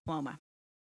regents diploma.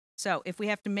 So if we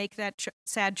have to make that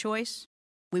sad choice,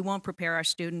 we won't prepare our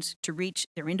students to reach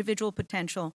their individual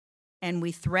potential, and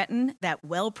we threaten that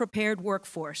well-prepared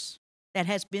workforce that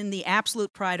has been the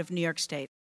absolute pride of New York State.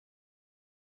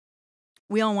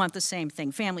 We all want the same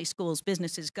thing: family, schools,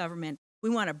 businesses, government. We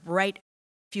want a bright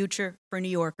future for New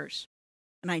Yorkers.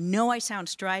 And I know I sound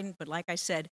strident, but like I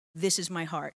said, this is my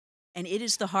heart. And it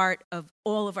is the heart of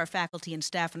all of our faculty and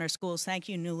staff in our schools. Thank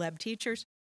you, New Leb teachers.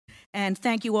 And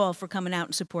thank you all for coming out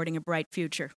and supporting a bright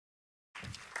future.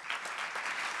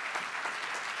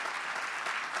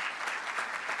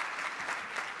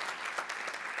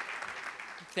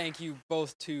 Thank you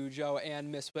both to Joe and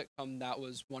Miss Whitcomb. That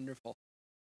was wonderful.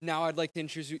 Now I'd like to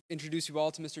introduce you all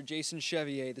to Mr. Jason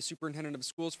Chevier, the Superintendent of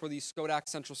Schools for the Schodack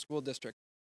Central School District,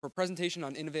 for a presentation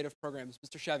on innovative programs.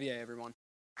 Mr. Chevier, everyone.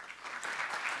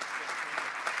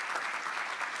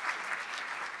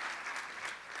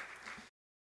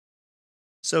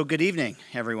 So good evening,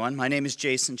 everyone. My name is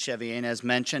Jason Chevier, and as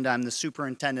mentioned, I'm the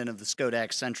Superintendent of the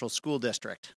Schodack Central School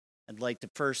District. I'd like to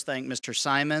first thank Mr.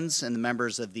 Simons and the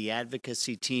members of the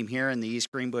advocacy team here in the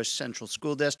East Greenbush Central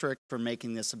School District for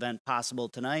making this event possible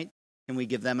tonight. Can we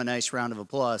give them a nice round of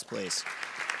applause, please?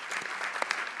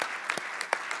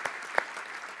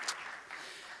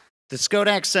 The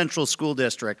Schodack Central School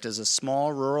District is a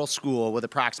small rural school with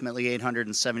approximately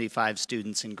 875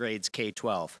 students in grades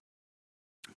K-12.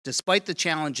 Despite the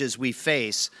challenges we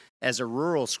face as a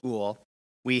rural school,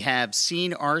 we have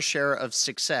seen our share of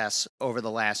success over the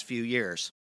last few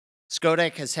years.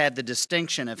 Schodack has had the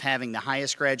distinction of having the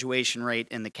highest graduation rate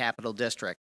in the Capital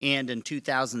District, and in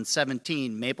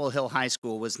 2017, Maple Hill High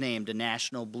School was named a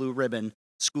National Blue Ribbon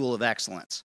School of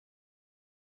Excellence.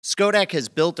 Schodack has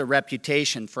built a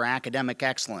reputation for academic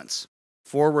excellence,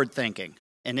 forward thinking,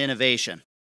 and innovation.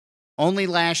 Only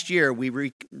last year, we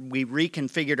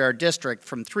reconfigured our district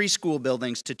from 3 school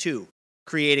buildings to 2,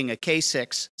 creating a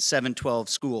K-6, 712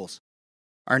 schools.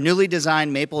 Our newly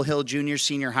designed Maple Hill Junior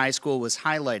Senior High School was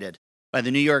highlighted by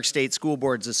the New York State School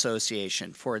Boards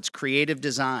Association for its creative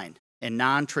design and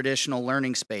non-traditional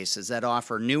learning spaces that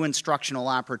offer new instructional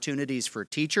opportunities for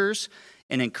teachers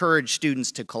and encourage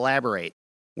students to collaborate,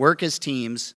 work as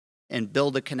teams, and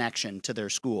build a connection to their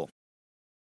school.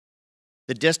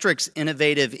 The district's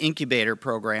innovative incubator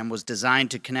program was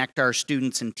designed to connect our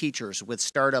students and teachers with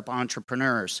startup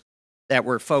entrepreneurs that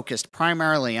were focused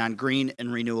primarily on green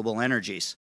and renewable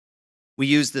energies. We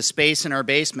used the space in our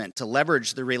basement to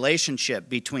leverage the relationship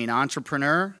between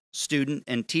entrepreneur, student,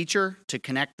 and teacher to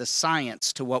connect the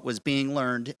science to what was being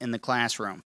learned in the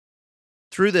classroom.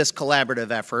 Through this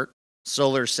collaborative effort,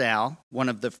 Solar Sal, one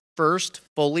of the first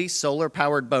fully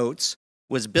solar-powered boats,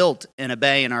 was built in a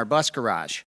bay in our bus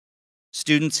garage.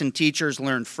 Students and teachers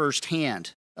learned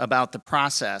firsthand about the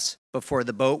process before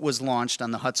the boat was launched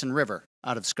on the Hudson River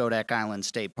out of Schodack Island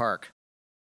State Park.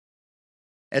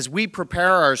 As we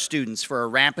prepare our students for a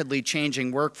rapidly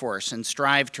changing workforce and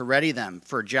strive to ready them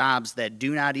for jobs that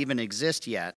do not even exist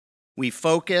yet, we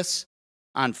focus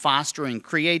on fostering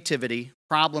creativity,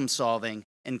 problem solving,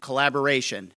 and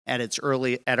collaboration at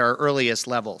our earliest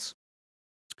levels.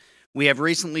 We have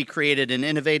recently created an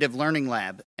innovative learning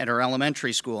lab at our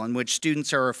elementary school in which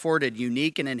students are afforded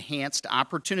unique and enhanced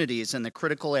opportunities in the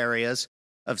critical areas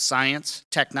of science,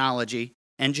 technology,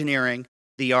 engineering,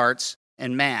 the arts,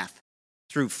 and math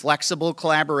through flexible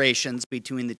collaborations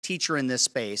between the teacher in this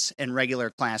space and regular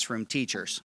classroom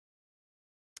teachers.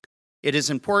 It is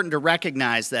important to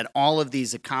recognize that all of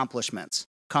these accomplishments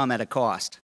come at a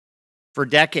cost. For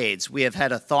decades, we have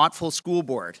had a thoughtful school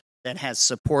board that has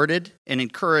supported and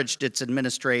encouraged its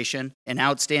administration and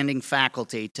outstanding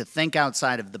faculty to think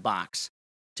outside of the box,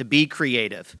 to be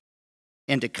creative,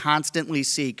 and to constantly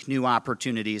seek new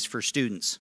opportunities for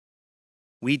students.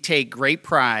 We take great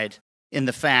pride in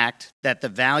the fact that the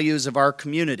values of our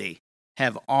community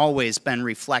have always been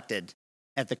reflected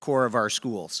at the core of our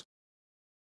schools.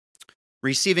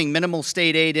 Receiving minimal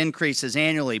state aid increases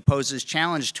annually poses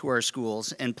challenge to our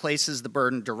schools and places the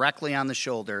burden directly on the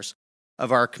shoulders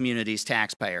of our community's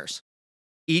taxpayers.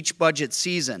 Each budget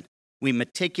season, we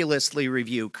meticulously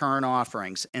review current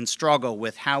offerings and struggle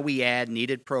with how we add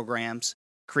needed programs,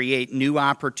 create new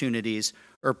opportunities,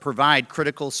 or provide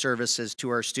critical services to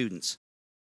our students.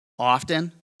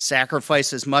 Often,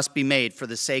 sacrifices must be made for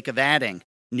the sake of adding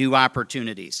new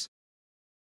opportunities,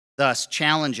 thus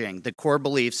challenging the core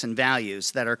beliefs and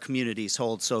values that our communities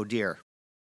hold so dear.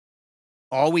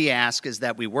 All we ask is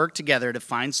that we work together to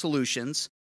find solutions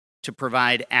to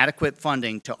provide adequate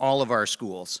funding to all of our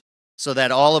schools so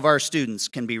that all of our students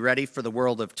can be ready for the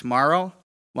world of tomorrow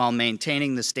while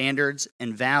maintaining the standards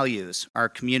and values our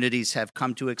communities have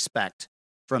come to expect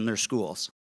from their schools.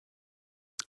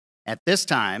 At this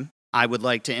time, I would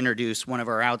like to introduce one of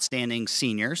our outstanding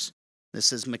seniors.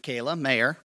 This is Michaela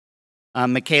Mayer.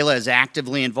 Michaela is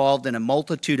actively involved in a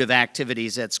multitude of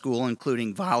activities at school,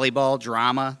 including volleyball,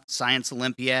 drama, science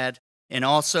Olympiad, and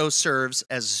also serves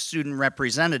as a student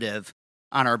representative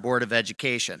on our Board of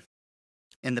Education.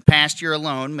 In the past year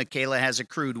alone, Michaela has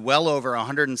accrued well over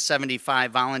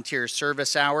 175 volunteer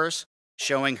service hours,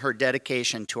 showing her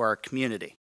dedication to our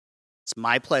community. It's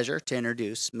my pleasure to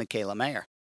introduce Michaela Mayer.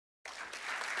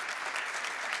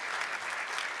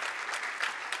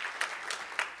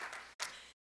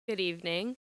 Good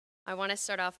evening. I want to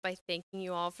start off by thanking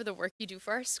you all for the work you do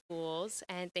for our schools,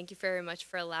 and thank you very much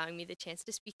for allowing me the chance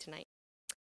to speak tonight.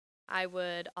 I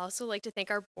would also like to thank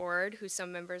our board, whose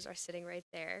some members are sitting right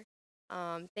there.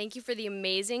 Thank you for the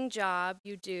amazing job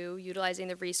you do utilizing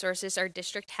the resources our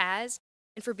district has,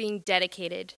 and for being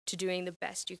dedicated to doing the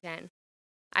best you can.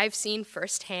 I've seen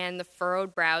firsthand the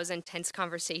furrowed brows and tense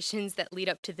conversations that lead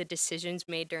up to the decisions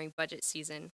made during budget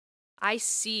season. I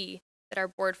see that our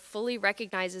board fully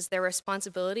recognizes their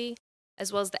responsibility,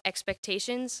 as well as the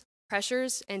expectations,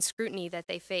 pressures, and scrutiny that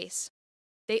they face.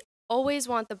 They always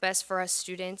want the best for us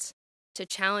students, to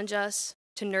challenge us,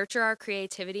 to nurture our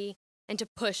creativity, and to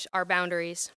push our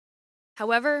boundaries.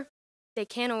 However, they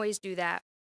can't always do that.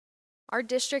 Our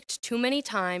district, too many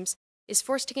times, is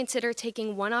forced to consider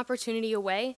taking one opportunity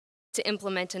away to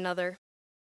implement another.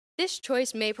 This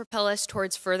choice may propel us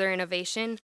towards further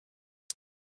innovation,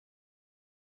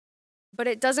 but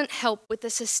it doesn't help with the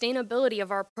sustainability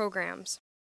of our programs.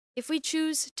 If we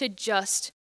choose to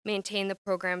just maintain the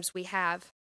programs we have,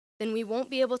 then we won't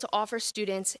be able to offer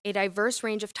students a diverse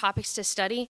range of topics to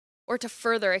study or to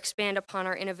further expand upon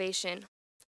our innovation.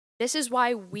 This is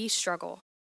why we struggle.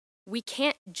 We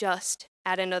can't just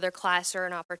add another class or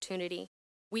an opportunity.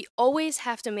 We always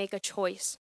have to make a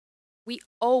choice. We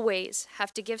always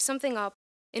have to give something up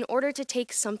in order to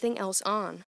take something else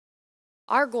on.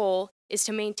 Our goal is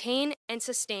to maintain and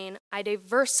sustain a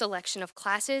diverse selection of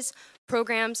classes,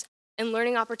 programs, and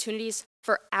learning opportunities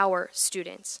for our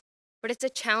students. But it's a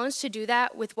challenge to do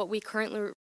that with what we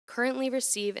currently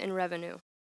receive in revenue.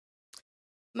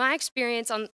 My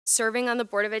experience on serving on the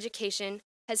Board of Education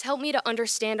has helped me to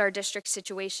understand our district's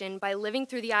situation by living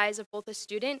through the eyes of both a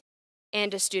student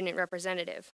and a student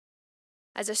representative.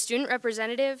 As a student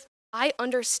representative, I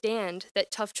understand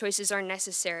that tough choices are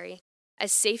necessary,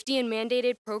 as safety and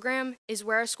mandated program is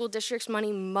where our school district's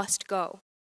money must go.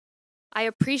 I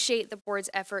appreciate the board's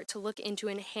effort to look into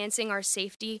enhancing our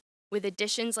safety with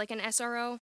additions like an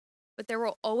SRO, but there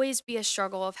will always be a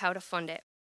struggle of how to fund it.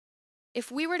 If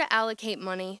we were to allocate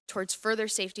money towards further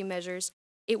safety measures,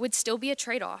 it would still be a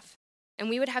trade-off, and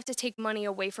we would have to take money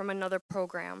away from another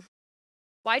program.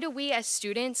 Why do we as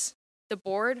students, the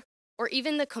board, or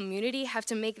even the community have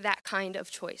to make that kind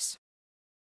of choice?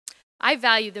 I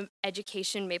value the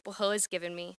education Maple Hill has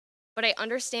given me, but I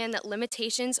understand that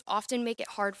limitations often make it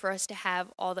hard for us to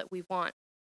have all that we want.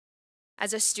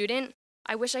 As a student,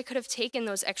 I wish I could have taken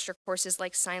those extra courses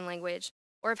like sign language,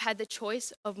 or have had the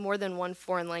choice of more than one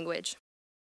foreign language.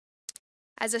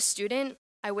 As a student,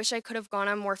 I wish I could have gone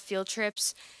on more field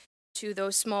trips to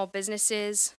those small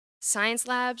businesses, science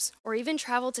labs, or even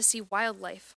traveled to see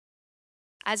wildlife.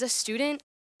 As a student,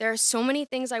 there are so many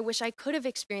things I wish I could have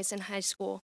experienced in high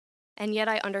school, and yet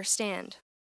I understand.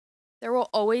 There will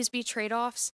always be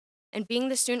trade-offs, and being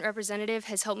the student representative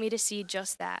has helped me to see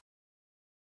just that.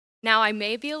 Now, I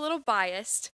may be a little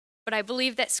biased, but I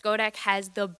believe that Schodack has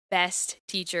the best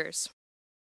teachers.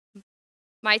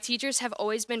 My teachers have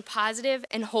always been positive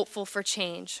and hopeful for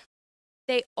change.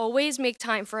 They always make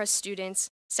time for us students,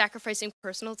 sacrificing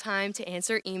personal time to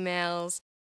answer emails,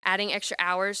 adding extra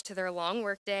hours to their long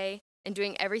workday, and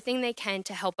doing everything they can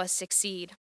to help us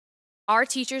succeed. Our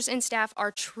teachers and staff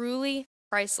are truly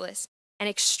priceless and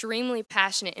extremely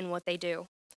passionate in what they do.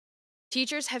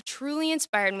 Teachers have truly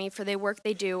inspired me for the work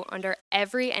they do under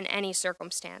every and any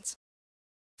circumstance.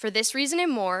 For this reason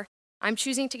and more, I'm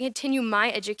choosing to continue my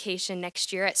education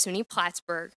next year at SUNY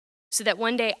Plattsburgh so that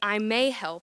one day I may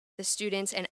help the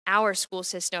students in our school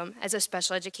system as a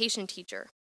special education teacher.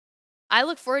 I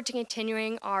look forward to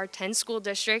continuing our 10 school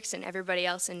districts and everybody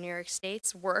else in New York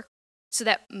State's work so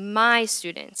that my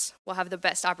students will have the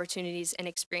best opportunities and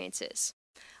experiences.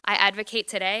 I advocate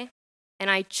today, and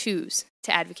I choose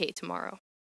to advocate tomorrow.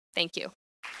 Thank you.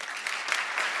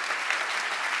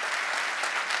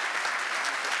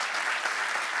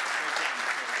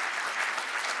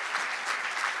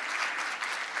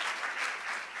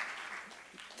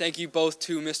 Thank you both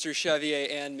to Mr. Chevier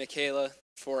and Michaela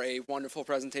for a wonderful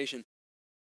presentation.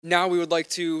 Now we would like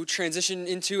to transition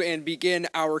into and begin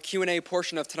our Q&A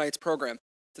portion of tonight's program.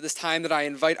 To this time that I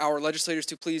invite our legislators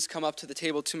to please come up to the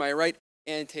table to my right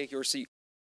and take your seat.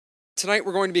 Tonight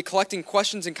we're going to be collecting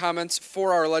questions and comments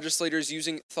for our legislators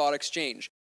using Thought Exchange.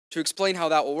 To explain how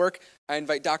that will work, I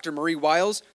invite Dr. Marie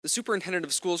Wiles, the Superintendent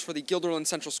of Schools for the Guilderland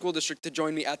Central School District, to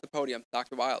join me at the podium.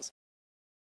 Dr. Wiles.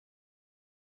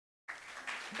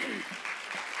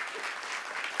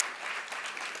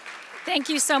 Thank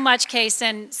you so much,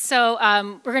 Kason. So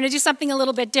we're going to do something a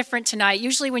little bit different tonight.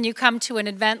 Usually when you come to an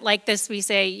event like this, we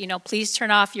say, you know, please turn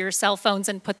off your cell phones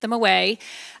and put them away.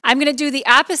 I'm going to do the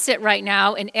opposite right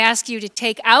now and ask you to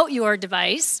take out your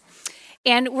device.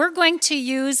 And we're going to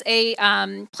use a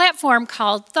platform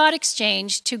called Thought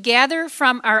Exchange to gather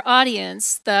from our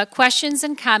audience the questions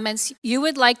and comments you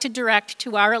would like to direct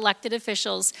to our elected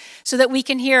officials so that we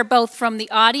can hear both from the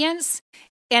audience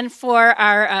and for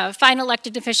our fine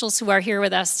elected officials who are here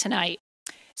with us tonight.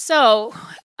 So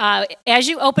as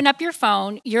you open up your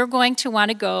phone, you're going to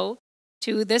want to go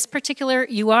to this particular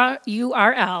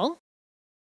URL,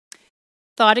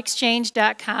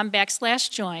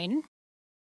 thoughtexchange.com/join.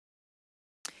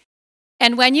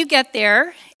 And when you get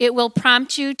there, it will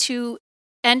prompt you to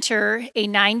enter a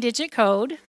 9-digit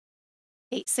code,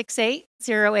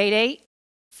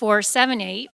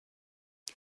 868-088-478.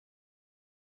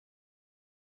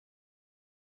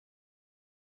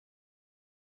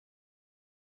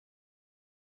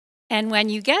 And when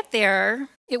you get there,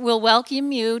 it will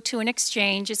welcome you to an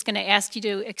exchange. It's going to ask you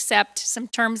to accept some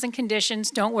terms and conditions.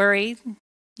 Don't worry,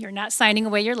 you're not signing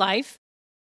away your life.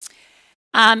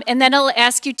 And then it'll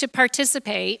ask you to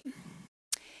participate.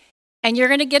 And you're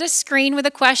going to get a screen with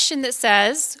a question that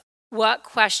says, what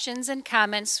questions and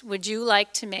comments would you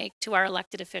like to make to our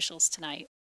elected officials tonight?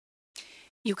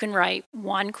 You can write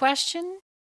one question.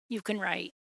 You can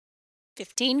write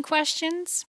 15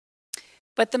 questions.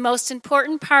 But the most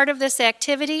important part of this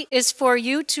activity is for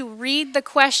you to read the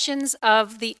questions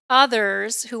of the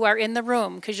others who are in the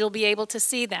room, because you'll be able to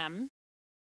see them,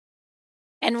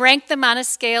 and rank them on a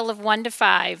scale of 1 to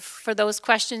 5 for those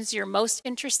questions you're most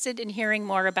interested in hearing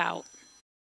more about.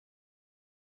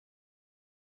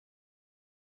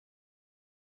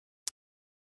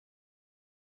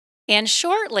 And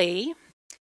shortly,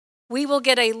 we will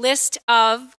get a list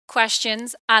of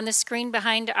questions on the screen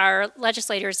behind our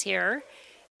legislators here,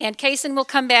 and Kason will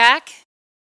come back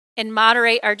and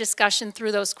moderate our discussion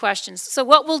through those questions. So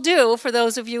what we'll do, for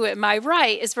those of you at my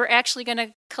right, is we're actually going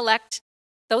to collect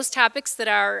those topics that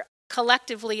are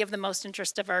collectively of the most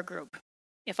interest of our group,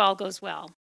 if all goes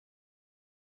well.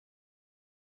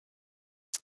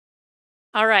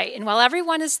 All right, and while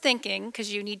everyone is thinking,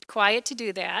 because you need quiet to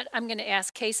do that, I'm going to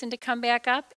ask Kason to come back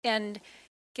up and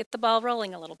get the ball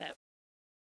rolling a little bit.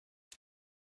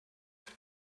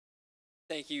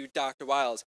 Thank you, Dr.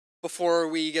 Wiles. Before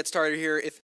we get started here,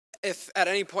 if at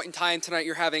any point in time tonight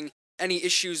you're having any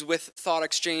issues with Thought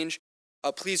Exchange,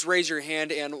 please raise your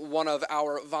hand and one of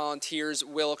our volunteers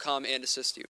will come and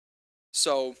assist you.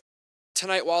 So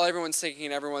tonight, while everyone's thinking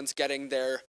and everyone's getting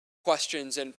their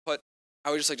questions input, I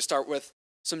would just like to start with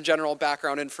some general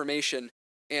background information.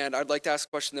 And I'd like to ask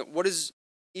a question that, what is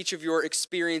each of your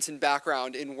experience and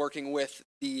background in working with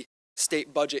the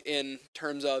state budget in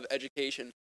terms of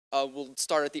education? We'll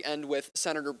start at the end with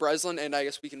Senator Breslin, and I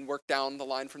guess we can work down the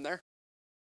line from there.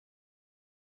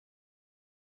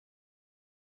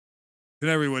 Can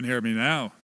everyone hear me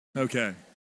now? Okay.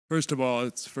 First of all,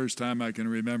 it's the first time I can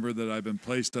remember that I've been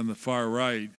placed on the far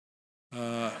right.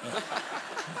 But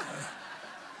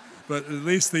at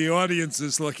least the audience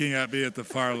is looking at me at the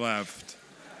far left.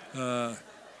 I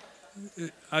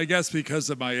guess because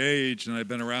of my age, and I've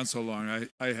been around so long,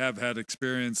 I have had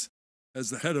experience as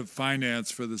the head of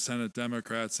finance for the Senate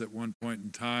Democrats at one point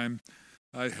in time.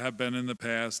 I have been in the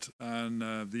past on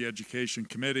the Education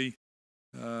Committee.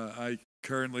 I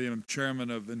currently am chairman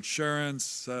of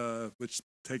insurance, which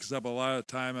takes up a lot of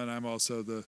time, and I'm also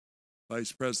the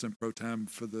vice president pro tem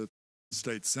for the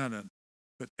state Senate.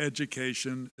 But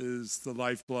education is the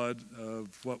lifeblood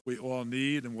of what we all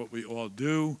need and what we all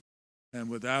do. And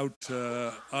without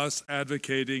us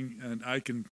advocating, and I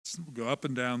can go up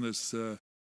and down this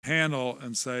panel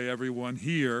and say everyone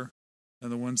here,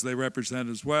 and the ones they represent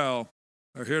as well,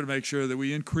 are here to make sure that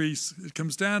we increase. It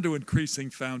comes down to increasing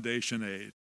foundation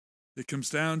aid. It comes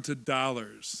down to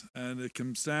dollars, and it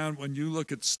comes down when you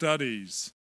look at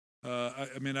studies.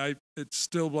 It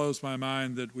still blows my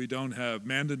mind that we don't have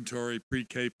mandatory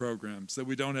pre-K programs, that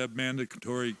we don't have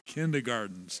mandatory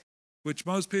kindergartens, which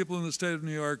most people in the state of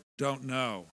New York don't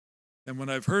know. And when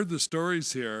I've heard the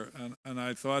stories here, and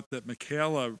I thought that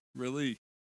Michaela really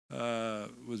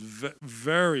was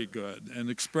very good in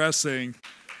expressing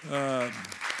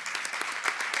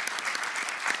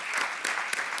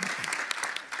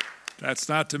that's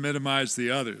not to minimize the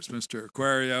others, Mr.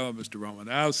 Aquario, Mr.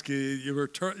 Romanowski.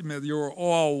 You were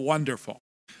all wonderful,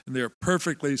 and they're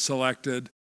perfectly selected.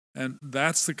 And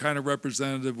that's the kind of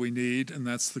representative we need, and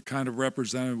that's the kind of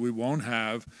representative we won't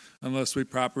have unless we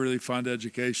properly fund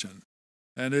education.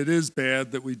 And it is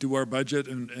bad that we do our budget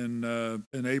in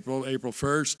April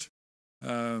 1st,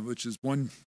 which is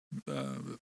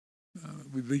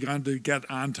we've begun to get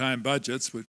on-time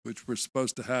budgets, which we're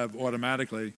supposed to have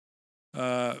automatically.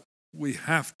 We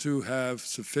have to have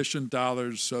sufficient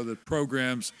dollars so that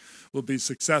programs will be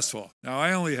successful. Now,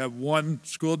 I only have one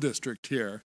school district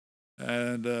here,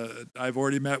 and I've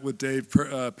already met with Dave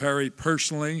Perry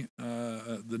personally,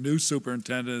 the new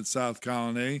superintendent at South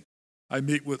Colony. I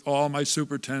meet with all my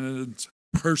superintendents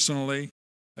personally.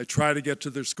 I try to get to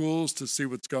their schools to see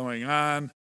what's going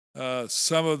on.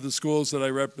 Some of the schools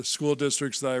that school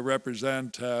districts that I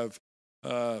represent have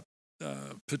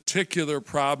particular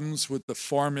problems with the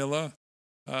formula.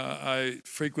 I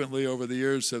frequently over the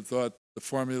years have thought the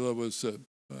formula was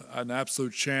an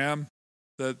absolute sham.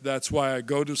 That's why I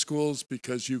go to schools,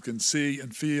 because you can see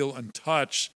and feel and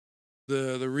touch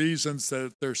the reasons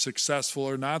that they're successful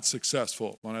or not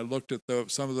successful. When I looked at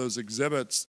some of those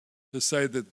exhibits to say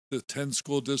that the 10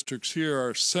 school districts here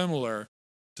are similar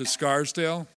to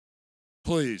Scarsdale,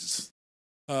 please.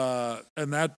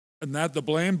 And that the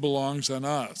blame belongs on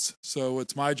us. So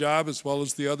it's my job, as well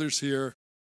as the others here,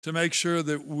 to make sure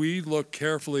that we look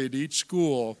carefully at each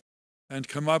school and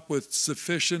come up with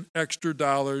sufficient extra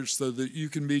dollars so that you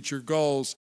can meet your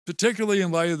goals, particularly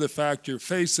in light of the fact you're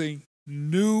facing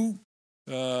new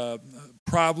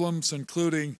problems,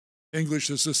 including English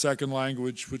as a second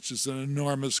language, which is an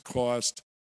enormous cost.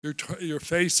 You're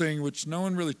facing, which no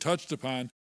one really touched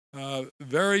upon,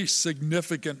 very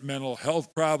significant mental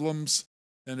health problems.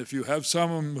 And if you have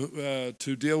someone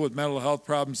to deal with mental health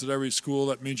problems at every school,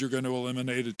 that means you're going to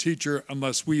eliminate a teacher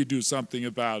unless we do something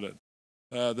about it.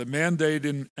 The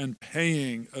mandating and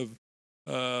paying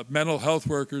of mental health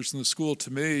workers in the school,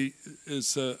 to me,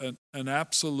 is an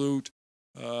absolute,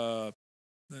 I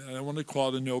don't want to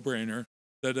call it a no-brainer,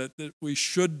 that we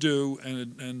should do,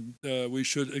 and we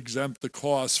should exempt the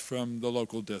costs from the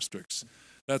local districts.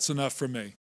 That's enough for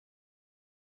me.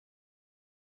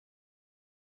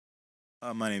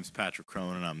 My name is Patrick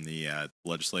Cronin. I'm the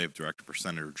legislative director for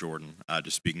Senator Jordan.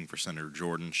 Just speaking for Senator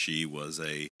Jordan, she was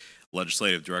a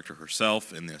legislative director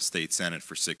herself in the state Senate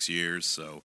for 6 years,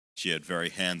 so she had very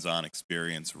hands-on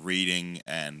experience reading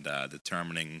and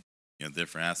determining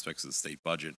different aspects of the state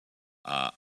budget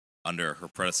under her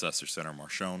predecessor, Senator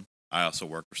Marchone. I also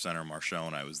worked for Senator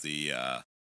Marchone. I was the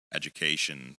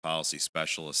education policy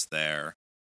specialist there,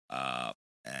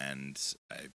 and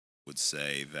I would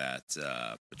say that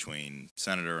between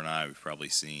Senator and I, we've probably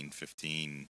seen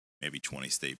 15, maybe 20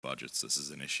 state budgets. This is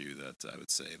an issue that I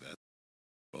would say that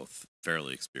both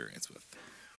fairly experienced with.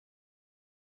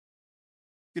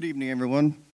 Good evening,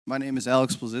 everyone. My name is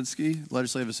Alex Blazinski,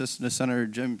 legislative assistant to Senator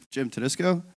Jim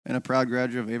Tedisco, and a proud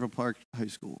graduate of Averill Park High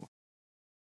School.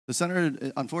 The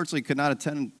senator unfortunately could not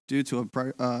attend due to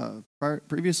a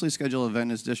previously scheduled event in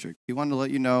his district. He wanted to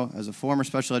let you know, as a former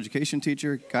special education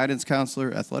teacher, guidance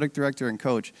counselor, athletic director, and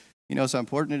coach, he knows how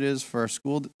important it is for our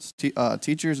school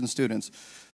teachers and students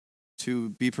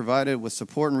to be provided with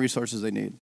support and resources they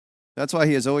need. That's why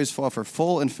he has always fought for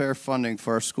full and fair funding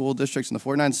for our school districts in the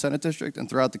 49th Senate District and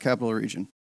throughout the Capital Region.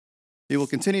 He will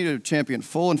continue to champion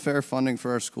full and fair funding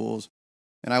for our schools,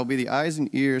 and I will be the eyes and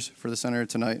ears for the senator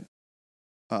tonight.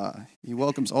 He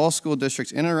welcomes all school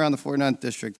districts in and around the 49th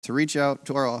District to reach out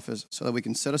to our office so that we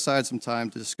can set aside some time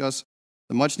to discuss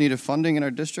the much-needed funding in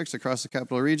our districts across the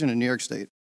Capital Region and New York State.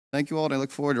 Thank you all, and I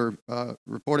look forward to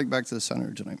reporting back to the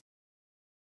senator tonight.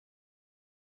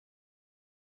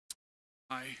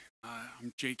 Hi,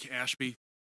 I'm Jake Ashby.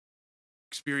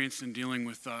 Experience in dealing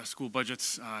with school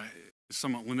budgets is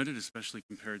somewhat limited, especially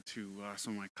compared to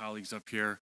some of my colleagues up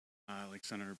here, like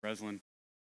Senator Breslin.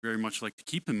 Very much like to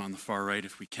keep him on the far right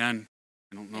if we can.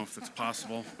 I don't know if that's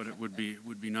possible, but it would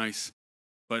be nice.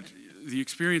 But the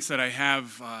experience that I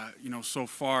have, so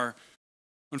far,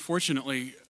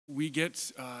 unfortunately, we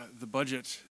get the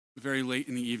budget very late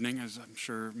in the evening, as I'm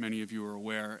sure many of you are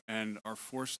aware, and are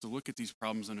forced to look at these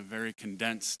problems in a very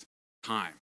condensed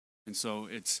time. And so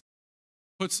it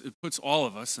puts all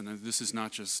of us, and this is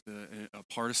not just a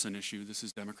partisan issue, this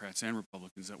is Democrats and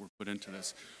Republicans that were put into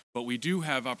this, but we do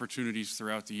have opportunities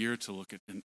throughout the year to look at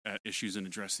issues and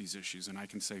address these issues. And I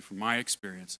can say from my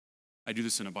experience, I do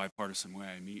this in a bipartisan way.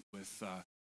 I meet with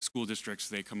school districts,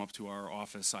 they come up to our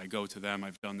office, I go to them.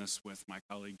 I've done this with my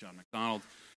colleague John McDonald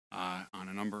on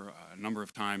a number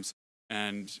of times,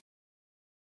 and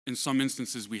in some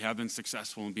instances we have been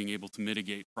successful in being able to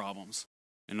mitigate problems.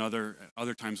 And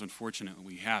other times, unfortunately,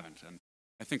 we haven't. And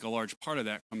I think a large part of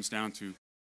that comes down to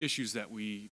issues that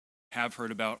we have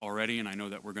heard about already, and I know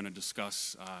that we're going to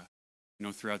discuss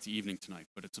throughout the evening tonight.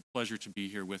 But it's a pleasure to be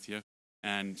here with you.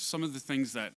 And some of the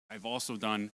things that I've also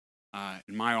done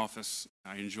in my office,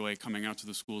 I enjoy coming out to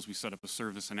the schools. We set up a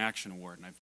Service and Action Award, and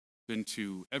I've been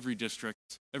to every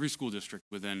school district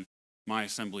within my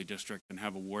assembly district and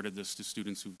have awarded this to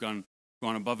students who've gone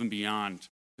above and beyond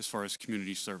as far as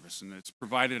community service. And it's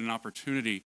provided an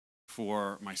opportunity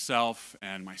for myself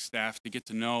and my staff to get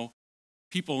to know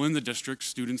people in the district,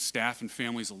 students, staff, and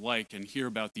families alike, and hear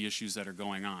about the issues that are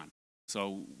going on.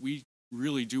 So we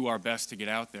really do our best to get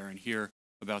out there and hear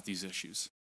about these issues.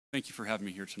 Thank you for having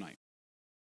me here tonight.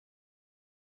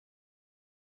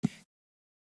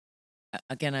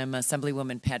 Again, I'm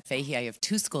Assemblywoman Pat Fahey. I have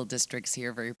 2 school districts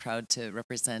here, very proud to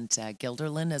represent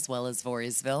Guilderland as well as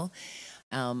Voorheesville.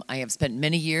 I have spent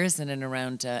many years in and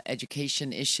around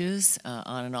education issues,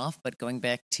 on and off, but going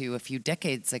back to a few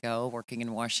decades ago, working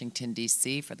in Washington,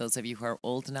 D.C. For those of you who are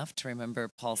old enough to remember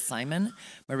Paul Simon,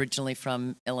 I'm originally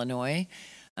from Illinois,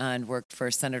 and worked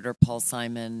for Senator Paul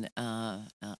Simon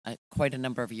quite a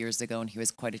number of years ago, and he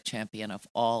was quite a champion of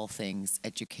all things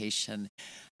education,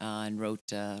 and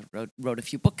wrote a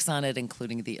few books on it,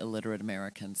 including The Illiterate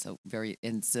American. So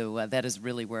that is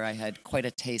really where I had quite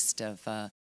a taste of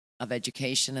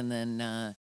education. And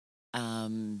then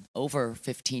over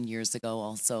 15 years ago,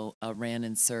 also ran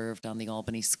and served on the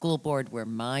Albany School Board, where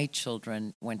my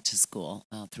children went to school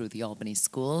through the Albany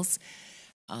schools.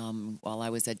 While I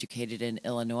was educated in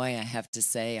Illinois, I have to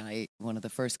say, one of the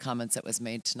first comments that was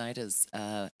made tonight is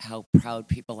how proud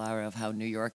people are of how New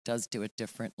York does do it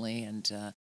differently,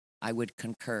 and I would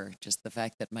concur. Just the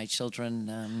fact that my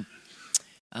children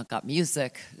got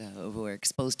music, who were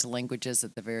exposed to languages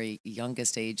at the very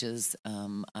youngest ages.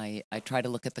 I try to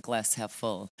look at the glass half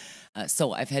full.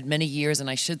 So I've had many years, and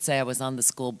I should say I was on the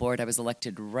school board. I was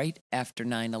elected right after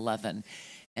 9/11.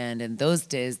 And in those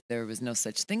days, there was no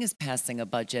such thing as passing a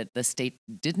budget. The state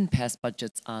didn't pass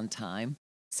budgets on time.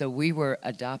 So we were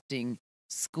adopting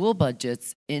school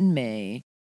budgets in May.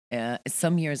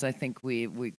 Some years, I think we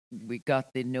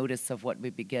got the notice of what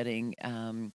we'd be getting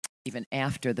even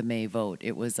after the May vote.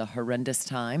 It was a horrendous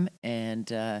time,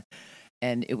 and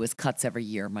it was cuts every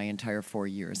year, my entire 4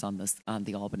 years on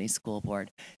the Albany School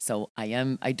Board. So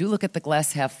I do look at the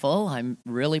glass half full. I'm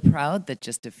really proud that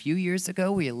just a few years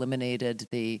ago we eliminated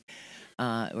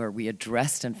or we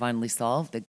addressed and finally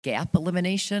solved the gap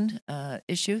elimination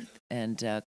issue,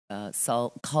 and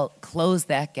closed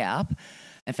that gap.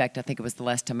 In fact, I think it was the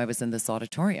last time I was in this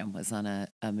auditorium was on a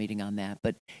meeting on that.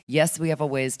 But yes, we have a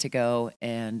ways to go,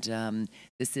 and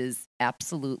this is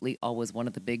absolutely always one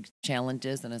of the big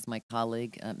challenges. And as my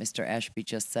colleague, Mr. Ashby,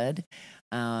 just said,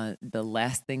 the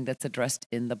last thing that's addressed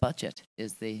in the budget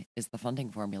is the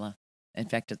funding formula. In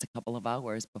fact, it's a couple of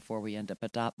hours before we end up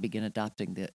begin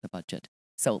adopting the budget.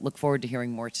 So look forward to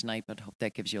hearing more tonight, but hope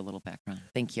that gives you a little background.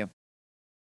 Thank you.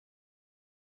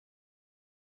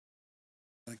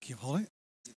 Keep holding it.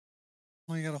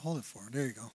 How long you got to hold it for? There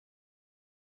you go.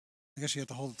 I guess you have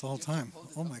to hold it the whole time.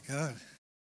 Oh my God.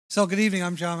 So good evening.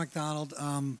 I'm John McDonald.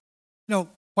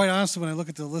 Quite honestly, when I look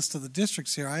at the list of the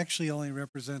districts here, I actually only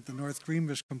represent the North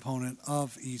Greenbush component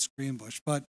of East Greenbush,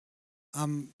 but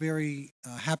I'm very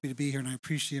happy to be here, and I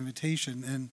appreciate the invitation.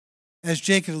 And as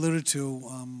Jake had alluded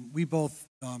to, we both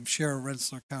share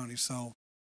Rensselaer County, so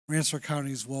Rensselaer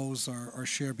County's woes are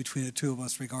shared between the two of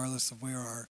us, regardless of where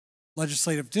our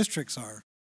legislative districts are.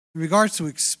 In regards to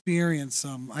experience,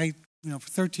 for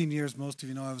 13 years, most of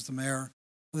you know I was the mayor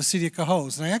of the city of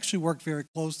Cohoes, and I actually worked very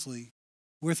closely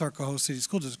with our Cohoes City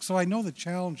School District, so I know the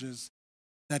challenges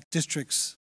that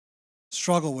districts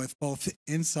struggle with, both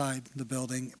inside the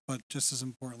building, but just as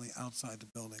importantly, outside the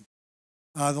building.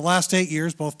 The last 8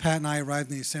 years, both Pat and I arrived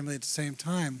in the assembly at the same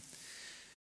time.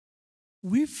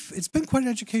 It's been quite an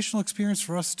educational experience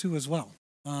for us too, as well.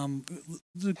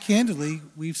 Candidly,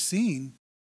 we've seen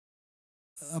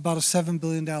about a $7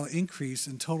 billion increase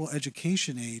in total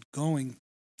education aid going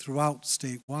throughout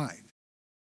statewide.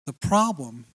 The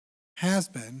problem has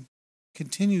been,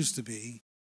 continues to be,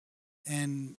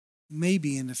 and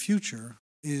maybe in the future,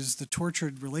 is the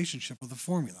tortured relationship of the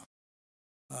formula.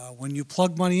 When you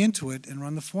plug money into it and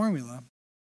run the formula,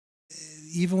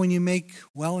 even when you make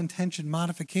well-intentioned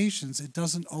modifications, it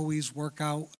doesn't always work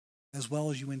out as well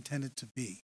as you intend it to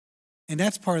be. And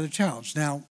that's part of the challenge.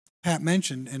 Now, Pat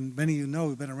mentioned, and many of you know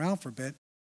we've been around for a bit,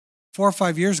 4 or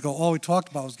 5 years ago, all we talked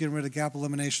about was getting rid of gap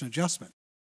elimination adjustment.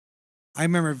 I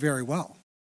remember it very well,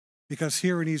 because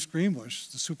here in East Greenbush,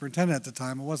 the superintendent at the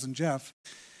time, it wasn't Jeff,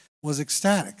 was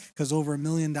ecstatic because over $1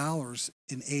 million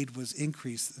in aid was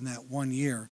increased in that 1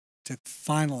 year to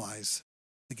finalize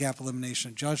the gap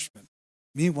elimination adjustment.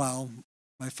 Meanwhile,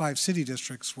 my 5 city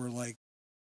districts were like,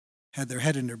 had their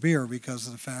head in their beer because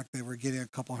of the fact they were getting a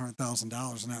couple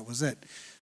 $100,000 and that was it.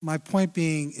 My point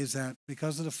being is that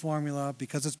because of the formula,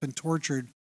 because it's been tortured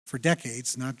for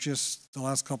decades, not just the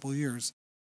last couple of years,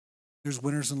 there's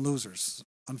winners and losers.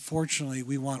 Unfortunately,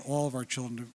 we want all of our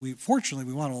children to,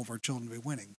 fortunately, we want all of our children to be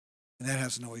winning, and that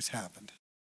hasn't always happened.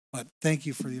 But thank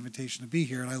you for the invitation to be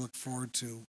here, and I look forward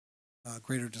to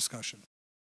greater discussion.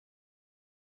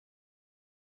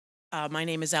 My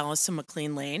name is Allison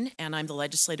McLean Lane, and I'm the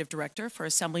Legislative Director for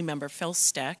Assemblymember Phil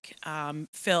Steck.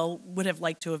 Phil would have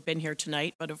liked to have been here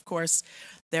tonight, but of course,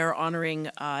 they're honoring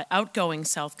outgoing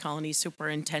South Colony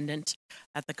Superintendent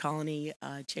at the Colony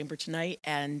Chamber tonight,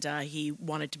 and he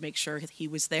wanted to make sure he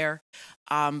was there.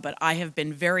 But I have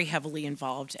been very heavily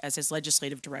involved as his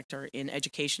Legislative Director in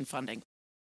education funding.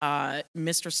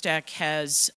 Mr. Steck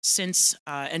has, since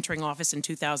entering office in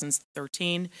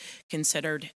 2013,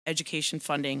 considered education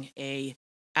funding a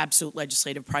absolute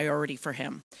legislative priority for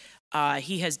him.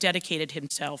 He has dedicated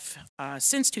himself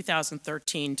since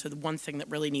 2013 to the one thing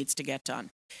that really needs to get done,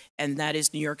 and that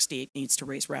is New York State needs to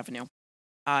raise revenue.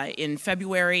 In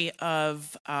February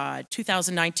of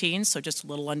 2019, so just a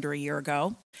little under a year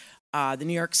ago, the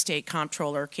New York State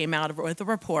Comptroller came out with a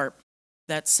report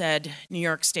that said New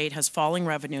York State has falling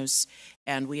revenues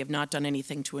and we have not done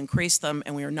anything to increase them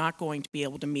and we are not going to be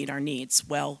able to meet our needs.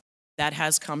 Well, that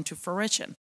has come to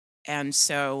fruition. And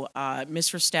so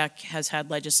Mr. Steck has had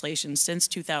legislation since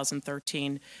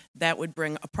 2013 that would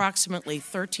bring approximately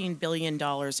 $13 billion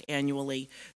annually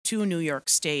to New York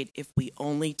State if we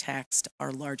only taxed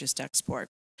our largest export.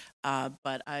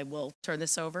 But I will turn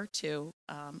this over to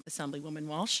Assemblywoman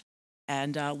Walsh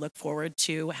and look forward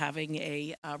to having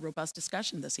a robust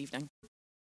discussion this evening.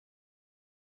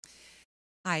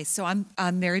 Hi, so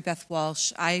I'm Mary Beth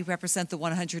Walsh. I represent the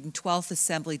 112th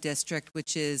Assembly District,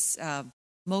 which is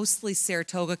mostly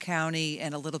Saratoga County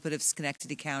and a little bit of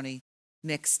Schenectady County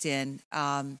mixed in.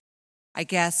 I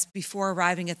guess before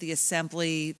arriving at the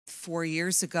Assembly 4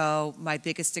 years ago, my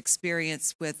biggest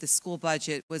experience with the school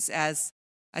budget was as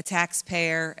a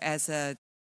taxpayer, as a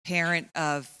parent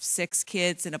of 6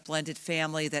 kids in a blended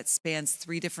family that spans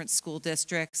 3 different school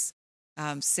districts,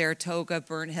 Saratoga,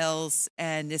 Burnt Hills,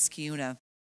 and Niskayuna.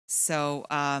 So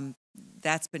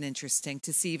that's been interesting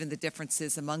to see even the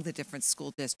differences among the different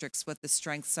school districts, what the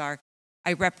strengths are.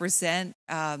 I represent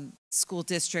school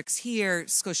districts here,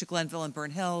 Scotia Glenville and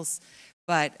Burnt Hills,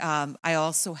 but I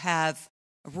also have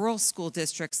rural school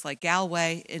districts like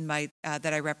Galway in my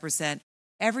that I represent.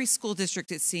 Every school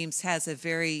district, it seems, has a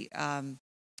very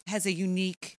has a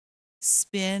unique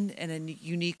spin and a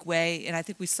unique way, and I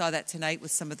think we saw that tonight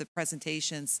with some of the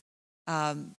presentations.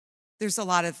 There's a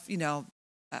lot of,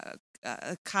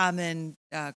 a common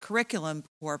curriculum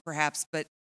for perhaps, but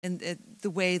in the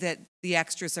way that the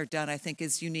extras are done, I think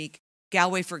is unique.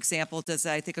 Galway, for example, does,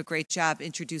 I think, a great job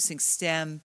introducing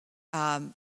STEM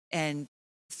and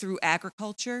through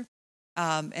agriculture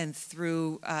and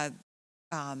through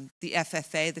the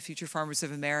FFA, the Future Farmers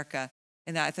of America.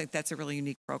 And I think that's a really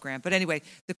unique program. But anyway,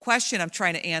 the question I'm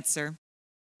trying to answer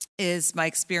is my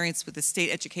experience with the state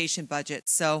education budget.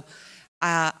 So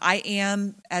I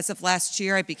am, as of last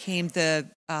year, I became the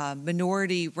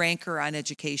minority ranker on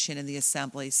education in the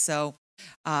Assembly. So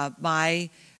my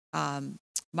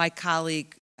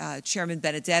colleague, Chairman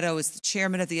Benedetto, is the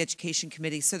chairman of the Education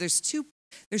Committee. So there's two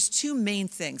main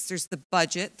things. There's the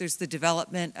budget, there's the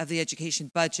development of the education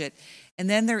budget, and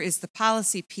then there is the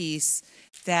policy piece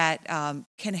that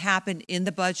can happen in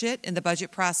the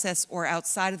budget process, or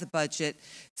outside of the budget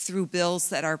through bills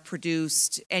that are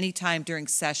produced anytime during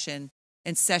session.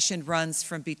 And session runs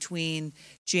from between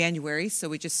January, so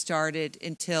we just started,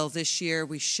 until this year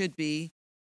we should be,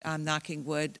 knocking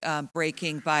wood,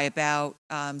 breaking by about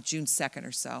June 2nd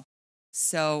or so.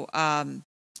 So I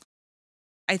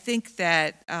think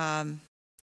that, I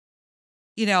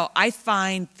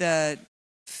find the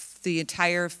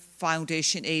entire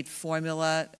foundation aid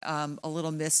formula a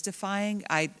little mystifying.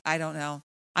 I don't know.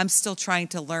 I'm still trying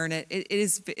to learn it.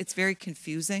 It's very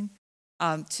confusing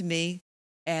to me,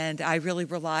 and I really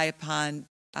rely upon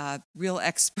real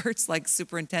experts like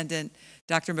Superintendent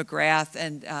Dr. McGrath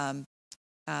and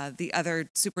the other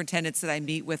superintendents that I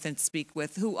meet with and speak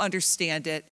with who understand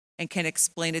it and can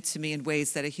explain it to me in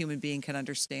ways that a human being can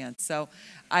understand. So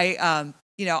I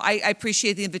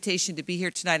appreciate the invitation to be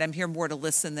here tonight. I'm here more to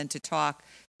listen than to talk,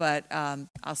 but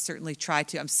I'll certainly try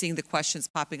to. I'm seeing the questions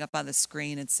popping up on the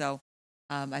screen, and so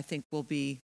I think we'll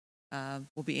be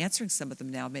answering some of them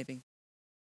now, maybe.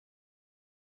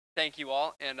 Thank you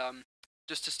all. And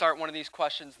just to start, one of these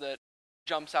questions that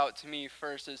jumps out to me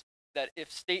first is that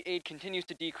if state aid continues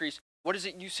to decrease, what is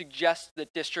it you suggest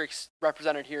that districts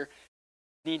represented here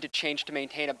need to change to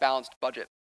maintain a balanced budget?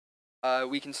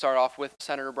 We can start off with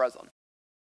Senator Breslin.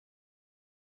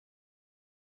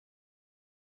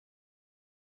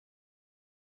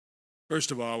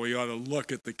 First of all, we ought to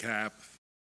look at the cap.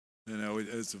 You know,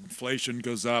 as inflation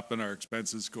goes up and our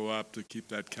expenses go up, to keep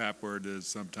that cap where it is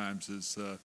sometimes is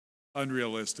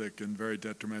unrealistic and very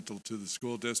detrimental to the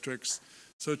school districts.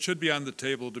 So it should be on the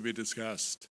table to be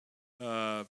discussed.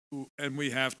 And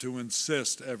we have to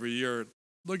insist every year.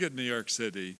 Look at New York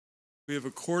City. We have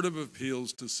a Court of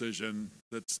Appeals decision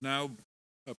that's now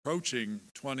approaching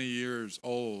 20 years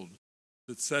old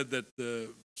that said that the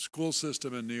school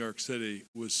system in New York City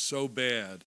was so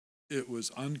bad it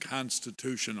was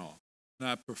unconstitutional.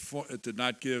 It did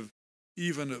not give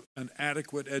even an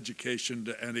adequate education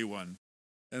to anyone.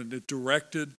 And it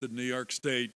directed the New York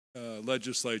State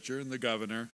legislature and the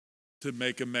governor to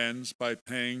make amends by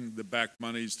paying the back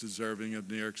monies deserving of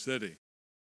New York City.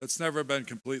 That's never been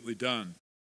completely done.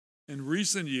 In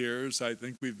recent years, I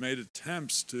think we've made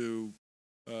attempts to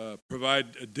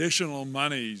provide additional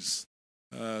monies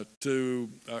to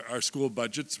our school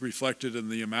budgets, reflected in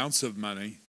the amounts of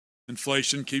money.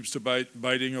 Inflation keeps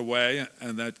biting away,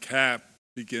 and that cap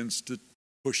begins to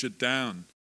push it down.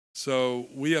 So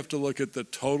we have to look at the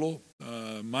total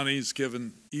monies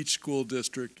given each school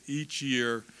district each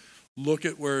year, look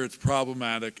at where it's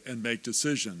problematic, and make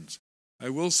decisions. I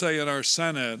will say in our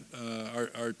Senate,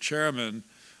 our chairman,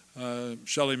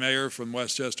 Shelley Mayer from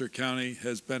Westchester County,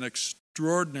 has been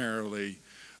extraordinarily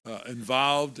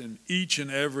involved in each and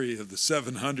every of the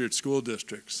 700 school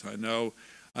districts. I know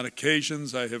on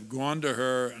occasions I have gone to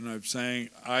her and I'm saying,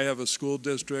 I have a school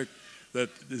district that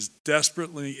is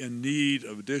desperately in need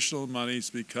of additional monies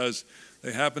because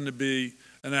they happen to be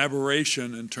an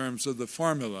aberration in terms of the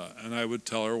formula, and I would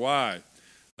tell her why.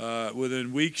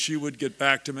 Within weeks she would get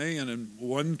back to me, and in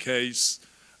one case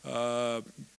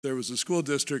there was a school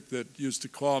district that used to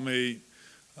call me,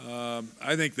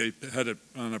 I think they had it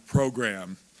on a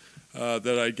program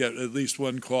that I get at least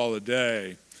one call a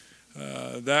day.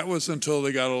 That was until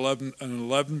they got an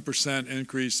 11%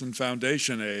 increase in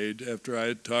foundation aid after I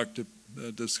had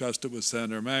discussed it with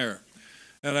Senator Mayer.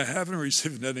 And I haven't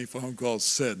received any phone calls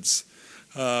since.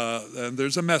 And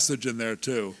there's a message in there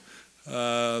too.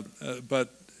 But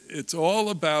it's all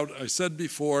about, I said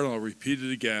before and I'll repeat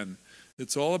it again,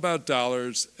 it's all about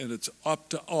dollars, and it's up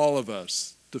to all of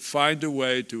us to find a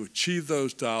way to achieve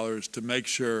those dollars to make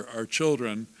sure our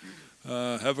children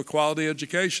have a quality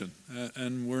education,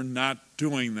 and we're not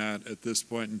doing that at this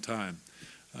point in time.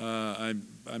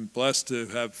 I'm blessed to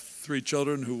have 3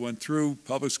 children who went through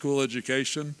public school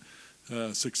education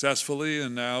successfully,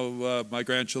 and now my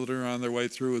grandchildren are on their way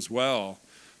through as well.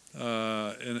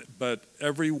 But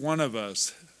every one of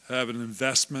us have an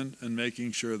investment in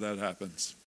making sure that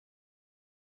happens.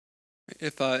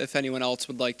 If anyone else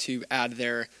would like to add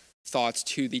their thoughts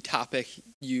to the topic,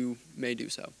 you may do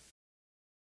so.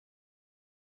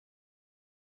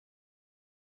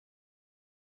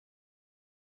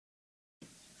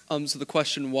 So the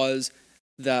question was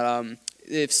that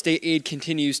if state aid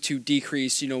continues to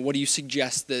decrease, what do you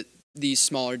suggest that these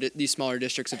smaller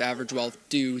districts of average wealth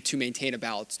do to maintain a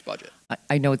balanced budget?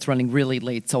 I know it's running really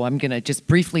late, so I'm going to just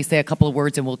briefly say a couple of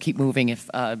words, and we'll keep moving.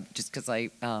 Just because I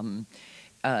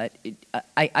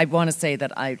want to say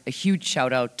that a huge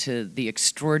shout out to the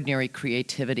extraordinary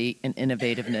creativity and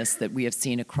innovativeness that we have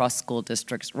seen across school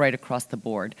districts, right across the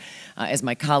board. As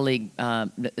my colleague,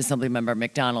 Assemblymember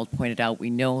McDonald pointed out, we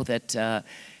know that,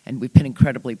 and we've been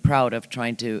incredibly proud of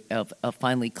trying to, of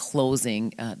finally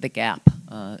closing the gap,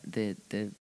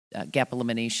 the gap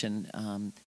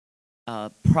elimination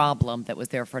problem that was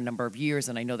there for a number of years,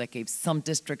 and I know that gave some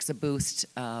districts a boost.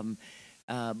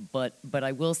 But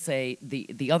I will say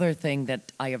the other thing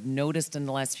that I have noticed in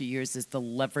the last few years is the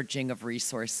leveraging of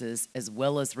resources, as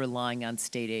well as relying on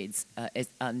state aids,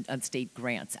 on state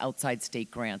grants, outside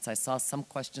state grants. I saw some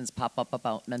questions pop up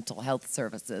about mental health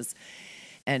services,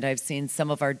 and I've seen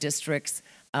some of our districts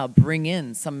bring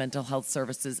in some mental health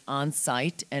services on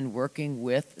site and working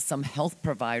with some health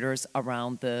providers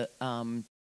around the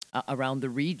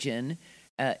region.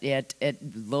 At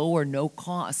low or no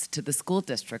cost to the school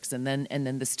districts, and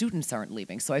then the students aren't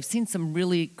leaving. So I've seen some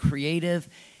really creative,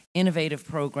 innovative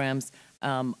programs.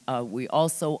 We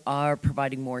also are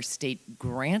providing more state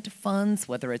grant funds,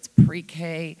 whether it's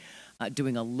pre-K,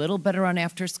 doing a little better on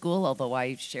after school, although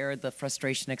I shared the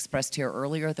frustration expressed here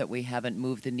earlier that we haven't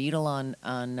moved the needle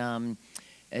to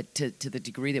the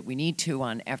degree that we need to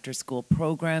on after school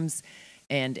programs.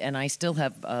 And I still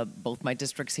have both my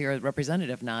districts here represented,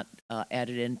 have not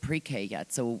added in pre-K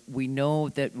yet. So we know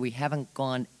that we haven't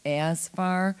gone as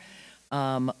far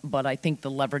But I think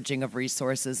the leveraging of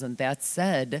resources, and that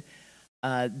said,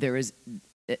 there is,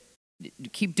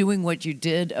 keep doing what you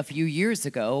did a few years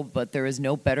ago, but there is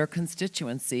no better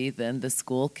constituency than the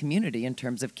school community in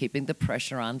terms of keeping the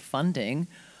pressure on funding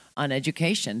on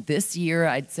education. This year,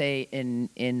 I'd say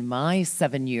in my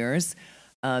 7 years,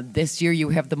 this year you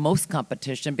have the most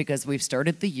competition because we've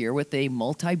started the year with a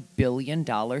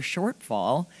multi-billion-dollar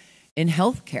shortfall in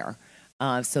healthcare.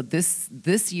 So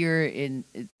this year,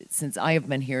 since I have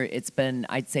been here, it's been,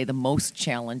 I'd say, the most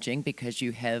challenging because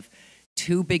you have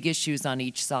two big issues on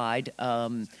each side.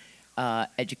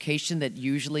 Education, that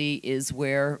usually is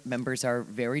where members are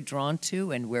very drawn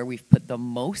to and where we've put the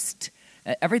most.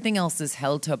 Everything else is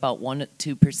held to about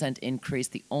 1-2% increase.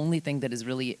 The only thing that has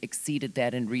really exceeded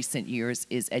that in recent years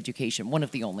is education. One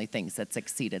of the only things that's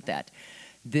exceeded that.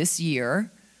 This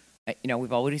year,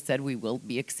 we've already said we will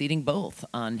be exceeding both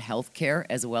on healthcare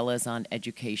as well as on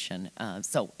education.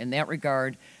 So in that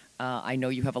regard, I know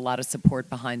you have a lot of support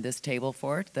behind this table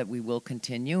for it, that we will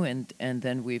continue, and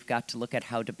then we've got to look at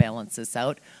how to balance this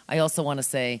out. I also want to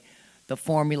say the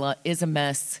formula is a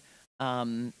mess.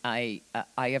 I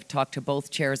have talked to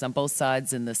both chairs on both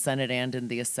sides in the Senate and in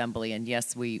the Assembly, and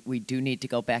yes, we do need to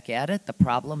go back at it. The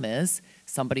problem is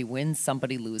somebody wins,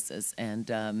 somebody loses,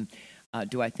 and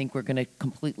do I think we're going to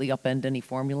completely upend any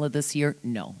formula this year?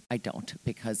 No, I don't,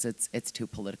 because it's too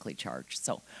politically charged.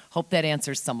 So hope that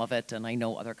answers some of it, and I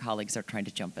know other colleagues are trying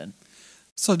to jump in.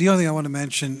 So the only thing I want to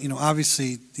mention,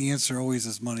 obviously the answer always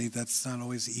is money. That's not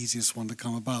always the easiest one to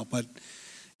come about, but,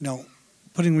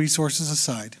 putting resources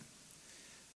aside,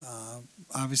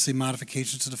 obviously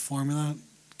modifications to the formula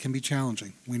can be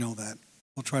challenging. We know that.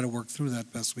 We'll try to work through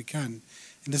that best we can,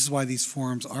 and this is why these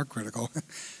forums are critical.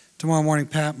 Tomorrow morning,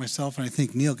 Pat, myself, and I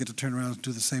think Neil get to turn around and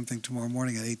do the same thing tomorrow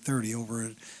morning at 8:30 over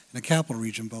in the Capital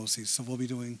Region BOCES. So we'll be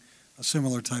doing a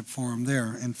similar type forum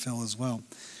there, and Phil as well.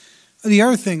 The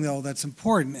other thing, though, that's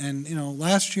important, and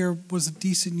last year was a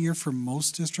decent year for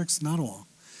most districts, not all,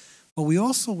 but we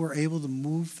also were able to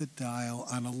move the dial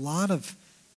on a lot of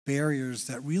barriers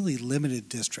that really limited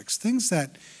districts, things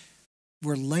that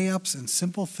were layups and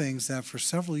simple things that for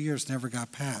several years never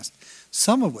got passed,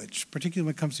 some of which, particularly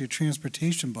when it comes to your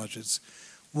transportation budgets,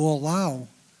 will allow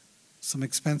some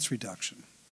expense reduction.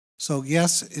 So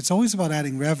yes, it's always about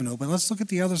adding revenue, but let's look at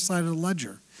the other side of the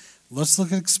ledger. Let's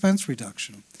look at expense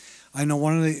reduction. I know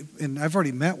and I've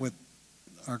already met with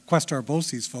our Questar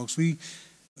BOCES folks. We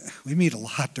meet a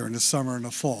lot during the summer and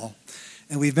the fall,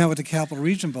 and we've met with the Capital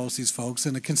Region BOCES folks,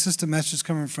 and a consistent message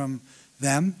coming from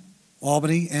them,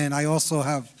 Albany, and I also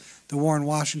have the Warren,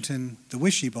 Washington, the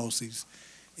Wishy BOCES,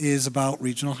 is about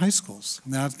regional high schools.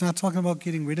 Now, it's not talking about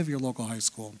getting rid of your local high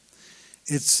school.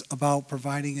 It's about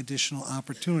providing additional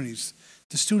opportunities.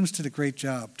 The students did a great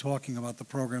job talking about the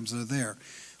programs that are there.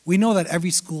 We know that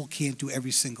every school can't do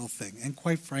every single thing, and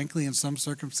quite frankly, in some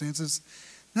circumstances,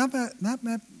 not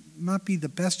be the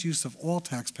best use of all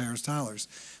taxpayers' dollars.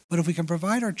 But if we can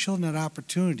provide our children that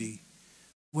opportunity,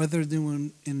 whether they're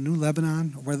in New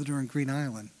Lebanon or whether they're in Green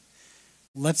Island,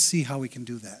 let's see how we can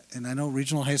do that. And I know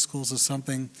regional high schools is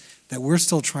something that we're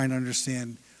still trying to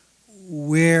understand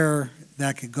where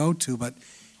that could go to, but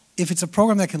if it's a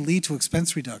program that can lead to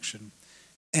expense reduction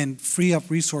and free up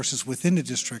resources within the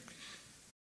district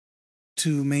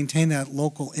to maintain that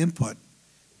local input,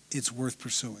 it's worth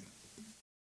pursuing.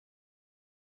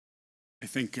 I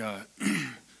think that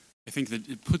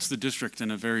it puts the district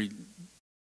in a very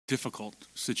difficult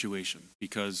situation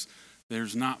because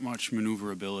there's not much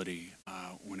maneuverability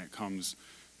when it comes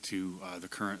to the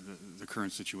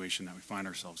current situation that we find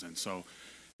ourselves in. So it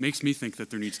makes me think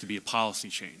that there needs to be a policy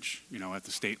change, at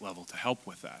the state level to help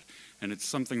with that. And it's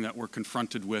something that we're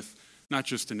confronted with not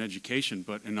just in education,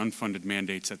 but in unfunded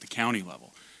mandates at the county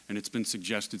level. And it's been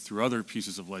suggested through other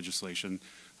pieces of legislation,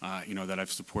 that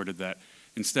I've supported, that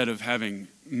instead of having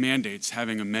mandates,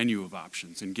 having a menu of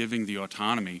options and giving the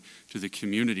autonomy to the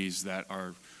communities that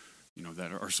are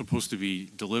supposed to be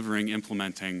delivering,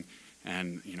 implementing,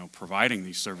 and providing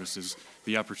these services,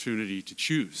 the opportunity to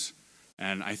choose.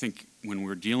 And I think when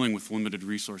we're dealing with limited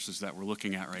resources that we're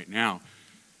looking at right now,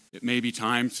 it may be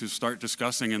time to start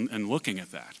discussing and looking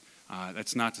at that.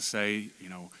 That's not to say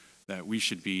that we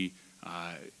should be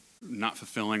not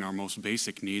fulfilling our most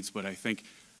basic needs, but I think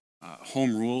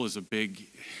home rule is a big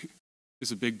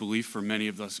belief for many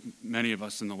of us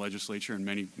in the legislature and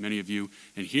many of you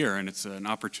in here, and it's an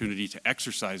opportunity to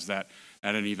exercise that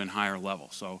at an even higher level.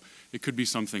 So it could be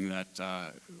something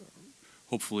that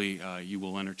hopefully you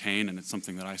will entertain, and it's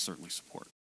something that I certainly support.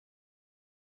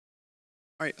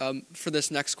 All right, for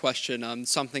this next question,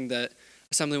 something that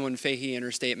Assemblywoman Fahey in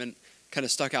her statement kind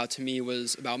of stuck out to me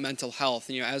was about mental health.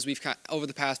 And, as we've over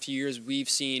the past few years, we've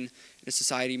seen in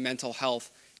society mental health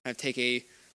kind of take a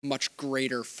much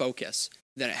greater focus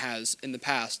than it has in the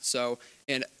past. So,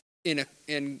 and in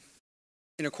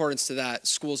accordance to that,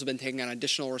 schools have been taking on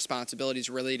additional responsibilities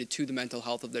related to the mental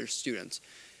health of their students.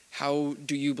 How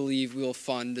do you believe we will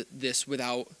fund this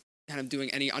without kind of doing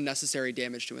any unnecessary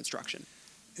damage to instruction?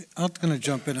 I'm going to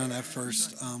jump in on that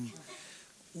first.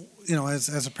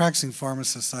 As a practicing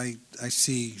pharmacist, I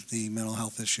see the mental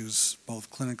health issues both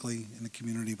clinically in the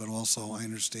community, but also I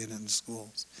understand it in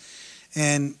schools.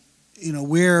 And,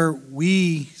 where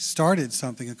we started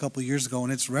something a couple of years ago,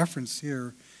 and it's referenced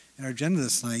here in our agenda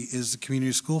this night, is the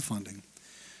community school funding.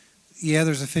 Yeah,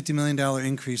 there's a $50 million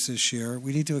increase this year.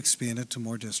 We need to expand it to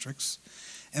more districts.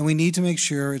 And we need to make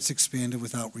sure it's expanded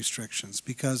without restrictions,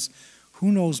 because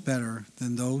who knows better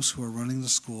than those who are running the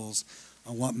schools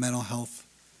on what mental health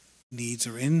needs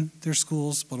are in their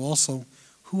schools, but also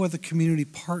who are the community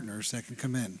partners that can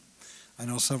come in. I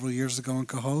know several years ago in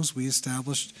Cohoes, we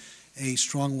established a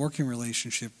strong working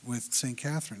relationship with St.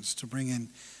 Catherine's to bring in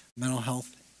mental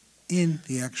health in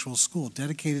the actual school,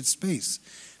 dedicated space,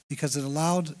 because it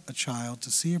allowed a child to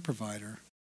see a provider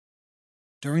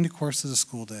during the course of the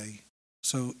school day,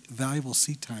 so valuable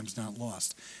seat time is not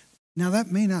lost. Now,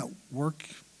 that may not work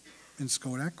in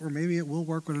Schodack, or maybe it will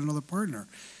work with another partner,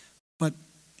 but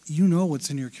what's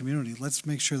in your community. Let's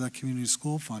make sure that community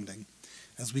school funding,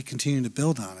 as we continue to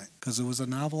build on it, because it was a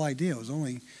novel idea. It was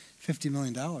only $50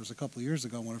 million a couple of years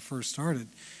ago when it first started.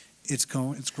 It's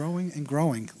growing and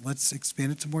growing. Let's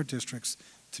expand it to more districts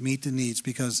to meet the needs,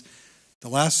 because the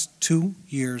last 2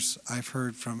 years I've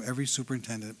heard from every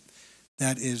superintendent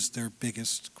that is their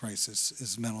biggest crisis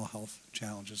is mental health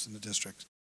challenges in the district.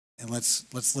 And let's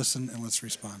listen and let's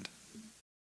respond.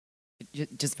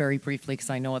 Just very briefly, because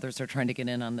I know others are trying to get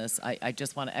in on this, I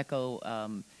just want to echo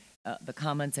the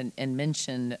comments and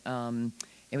mention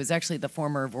it was actually the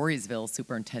former Voorheesville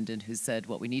superintendent who said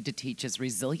what we need to teach is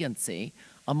resiliency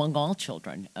among all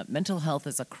children. Mental health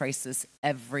is a crisis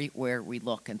everywhere we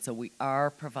look, and so we are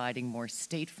providing more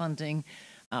state funding.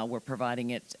 We're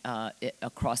providing it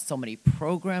across so many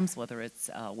programs, whether it's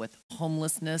with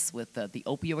homelessness, with the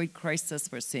opioid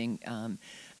crisis. We're seeing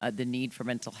the need for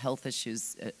mental health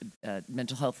issues,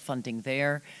 mental health funding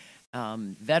there.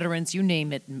 Veterans, you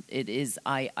name it, it is.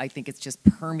 I think it's just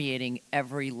permeating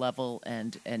every level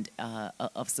and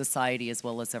of society, as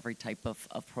well as every type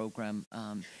of program.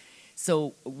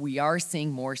 So we are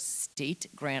seeing more state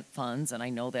grant funds, and I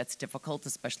know that's difficult,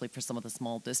 especially for some of the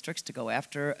small districts, to go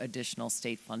after additional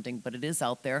state funding, but it is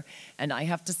out there. And I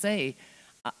have to say,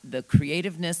 the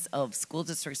creativeness of school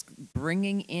districts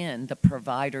bringing in the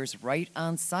providers right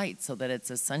on site, so that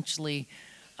it's essentially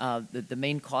the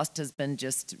main cost has been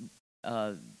just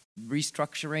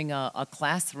restructuring a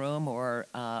classroom or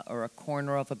a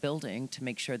corner of a building to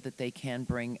make sure that they can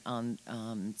bring on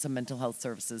some mental health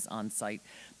services on site.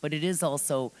 But it is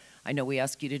also, I know we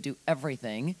ask you to do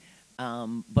everything,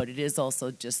 but it is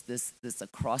also just this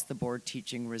across the board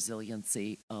teaching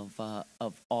resiliency of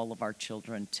all of our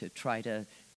children to try to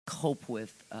cope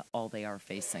with all they are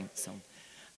facing. So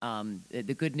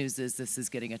the good news is this is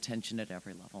getting attention at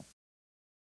every level.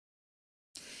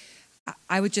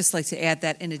 I would just like to add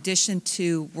that in addition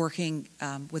to working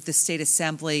with the State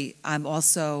Assembly, I've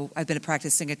been a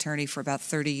practicing attorney for about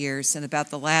 30 years, and about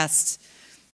the last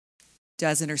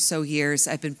dozen or so years,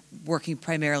 I've been working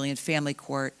primarily in family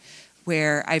court,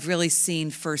 where I've really seen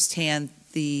firsthand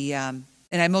and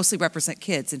I mostly represent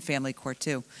kids in family court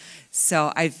too.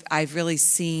 So I've really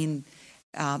seen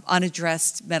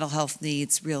unaddressed mental health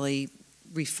needs really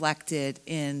reflected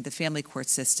in the family court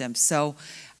system. So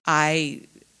I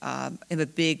am a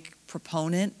big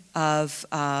proponent of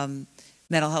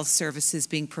mental health services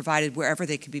being provided wherever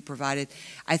they can be provided.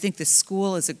 I think the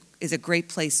school is a great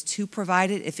place to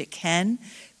provide it if it can,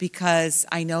 because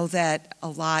I know that a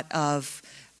lot of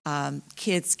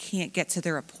kids can't get to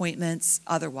their appointments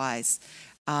otherwise.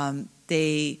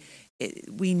 We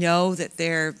know that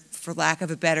they're, for lack of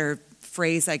a better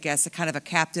phrase, I guess, a kind of a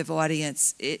captive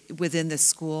audience within the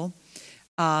school.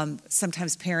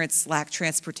 Sometimes parents lack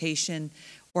transportation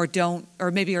or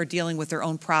maybe are dealing with their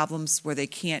own problems where they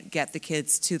can't get the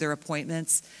kids to their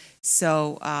appointments.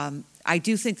 So I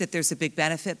do think that there's a big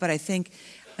benefit, but I think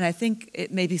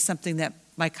it may be something that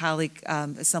my colleague,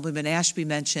 Assemblyman Ashby,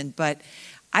 mentioned, but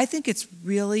I think it's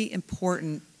really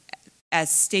important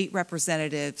as state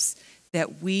representatives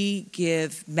that we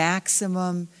give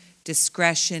maximum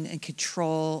discretion and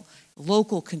control,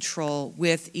 local control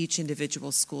with each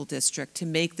individual school district to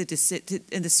make and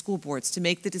the school boards to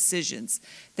make the decisions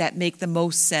that make the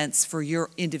most sense for your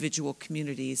individual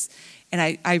communities.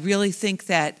 And I really think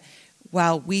that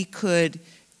while we could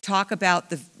talk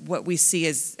about what we see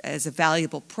as a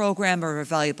valuable program or a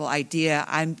valuable idea,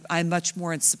 I'm much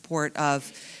more in support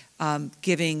of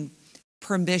giving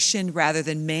permission rather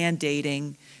than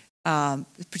mandating,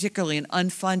 particularly an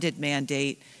unfunded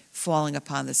mandate falling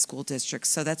upon the school district.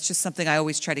 So that's just something I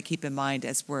always try to keep in mind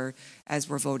as we're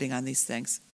voting on these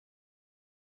things.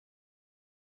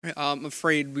 I'm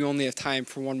afraid we only have time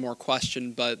for one more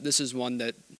question, but this is one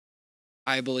that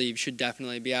I believe should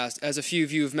definitely be asked. As a few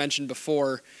of you have mentioned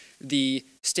before, the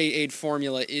state aid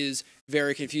formula is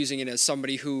very confusing, and as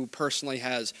somebody who personally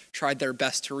has tried their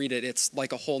best to read it, it's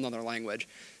like a whole nother language.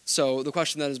 So the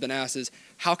question that has been asked is,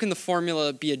 how can the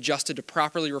formula be adjusted to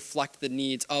properly reflect the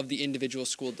needs of the individual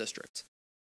school district?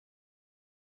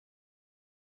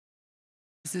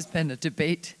 This has been a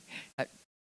debate.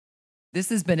 This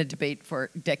has been a debate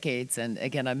for decades, and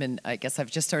again, I guess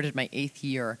I've just started my 8th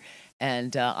year,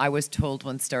 and I was told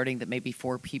when starting that maybe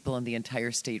 4 people in the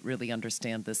entire state really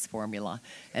understand this formula.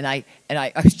 And I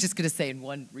was just going to say, and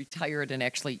one retired and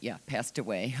actually, passed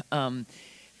away.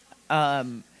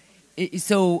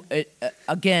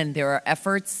 Again, there are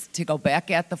efforts to go back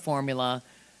at the formula,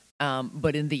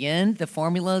 but in the end, the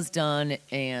formula is done,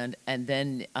 and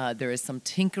then there is some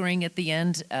tinkering at the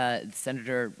end,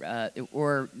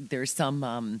 or there's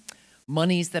some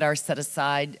monies that are set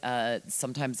aside,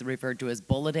 sometimes referred to as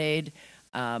bullet aid.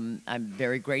 I'm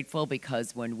very grateful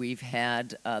because when we've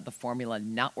had the formula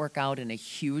not work out in a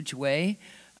huge way,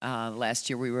 last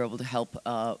year we were able to help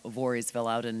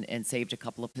Voorheesville out and saved a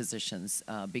couple of positions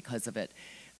because of it.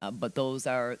 But those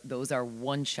are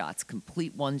one-shots,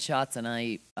 complete one-shots,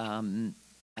 and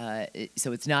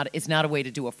so it's not a way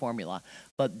to do a formula.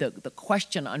 But the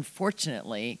question,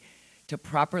 unfortunately, to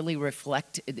properly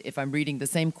reflect, if I'm reading the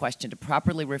same question, to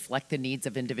properly reflect the needs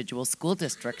of individual school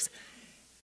districts,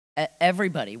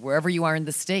 everybody, wherever you are in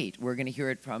the state, we're going to hear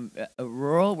it from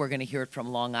rural, we're going to hear it from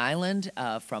Long Island,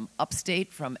 from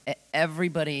upstate, from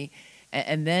everybody.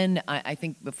 And then I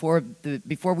think before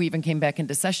we even came back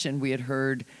into session, we had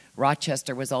heard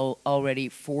Rochester was already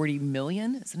 40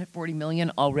 million, isn't it 40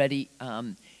 million already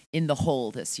in the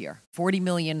hole this year. 40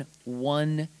 million,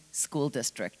 one school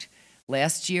district.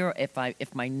 Last year, if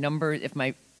my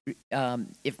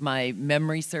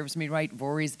memory serves me right,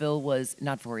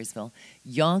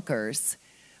 Yonkers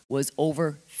was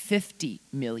over $50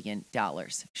 million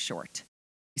short.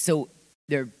 So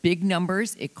they're big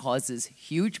numbers, it causes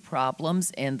huge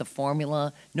problems, and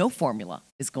no formula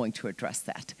is going to address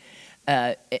that.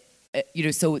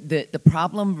 So the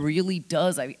problem really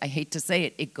does, I hate to say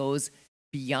it, it goes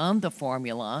beyond the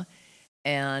formula,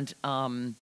 and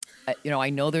I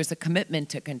know there's a commitment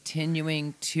to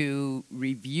continuing to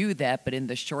review that, but in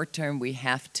the short term, we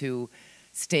have to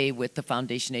stay with the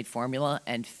foundation aid formula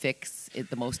and fix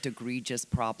the most egregious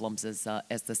problems, as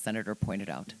the senator pointed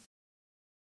out.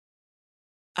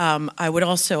 I would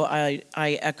also, I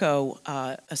echo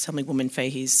Assemblywoman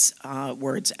Fahey's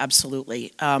words,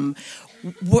 absolutely.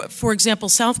 For example,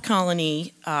 South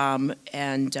Colony, and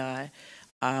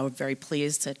we're very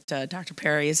pleased that Dr.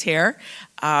 Perry is here.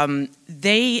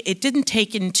 It didn't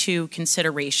take into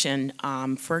consideration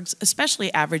for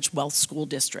especially average wealth school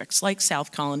districts like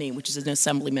South Colony, which is an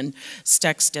Assemblyman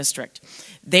Steck's district.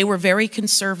 They were very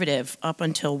conservative up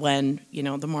until when,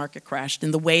 the market crashed, in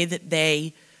the way that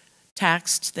they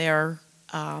taxed their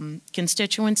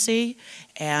constituency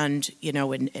and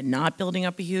not building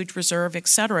up a huge reserve, et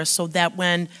cetera, so that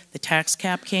when the tax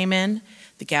cap came in,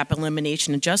 the gap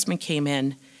elimination adjustment came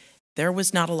in, there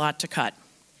was not a lot to cut.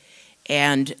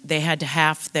 And they had to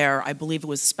half their, I believe it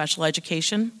was special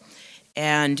education,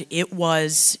 and it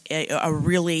was a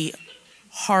really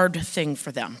hard thing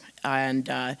for them. And,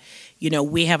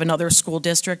 we have another school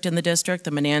district in the district,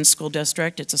 the Manan School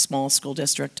District. It's a small school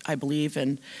district, I believe,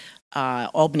 in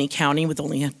Albany County with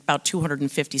only about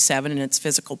 257 in its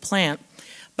physical plant.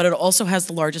 But it also has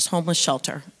the largest homeless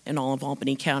shelter in all of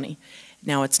Albany County.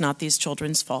 Now, it's not these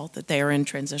children's fault that they are in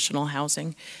transitional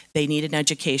housing. They need an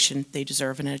education, they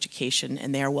deserve an education,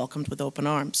 and they are welcomed with open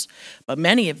arms. But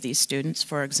many of these students,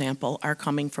 for example, are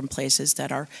coming from places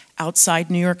that are outside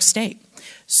New York State.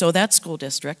 So that school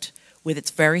district, with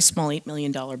its very small $8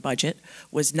 million budget,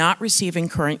 was not receiving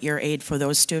current year aid for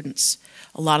those students.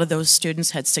 A lot of those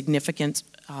students had significant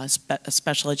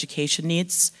special education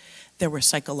needs. There were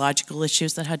psychological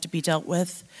issues that had to be dealt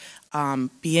with.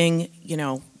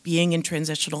 Being in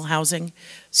transitional housing,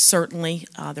 certainly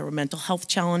there were mental health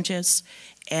challenges,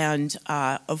 and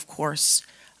of course,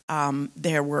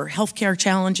 there were healthcare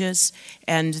challenges,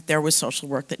 and there was social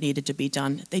work that needed to be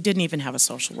done. They didn't even have a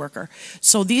social worker.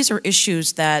 So these are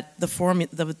issues that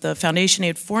the Foundation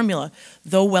Aid formula,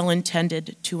 though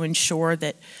well-intended to ensure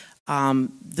that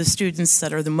the students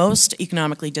that are the most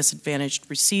economically disadvantaged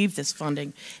receive this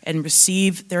funding and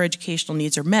receive their educational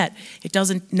needs are met, it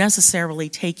doesn't necessarily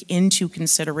take into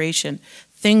consideration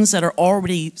things that are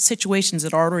already, situations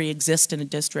that already exist in a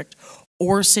district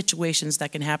or situations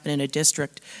that can happen in a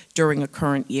district during a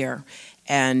current year.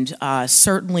 And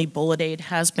certainly bullet aid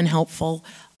has been helpful.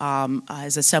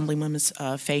 As Assemblyman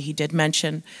Fahey did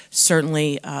mention,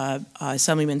 certainly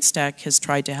Assemblyman Steck has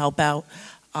tried to help out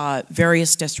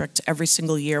various districts every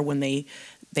single year when they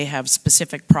have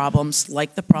specific problems,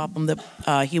 like the problem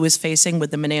that he was facing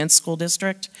with the Manans School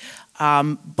District.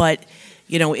 But,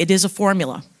 it is a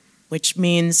formula, which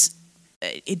means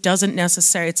it doesn't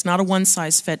necessarily, it's not a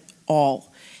one-size-fits-all.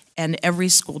 And every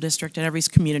school district and every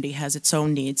community has its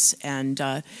own needs.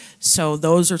 And so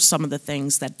those are some of the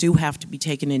things that do have to be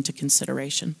taken into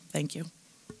consideration. Thank you.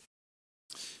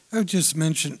 I would just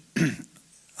mention,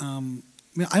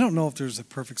 I don't know if there's a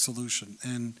perfect solution.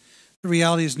 And the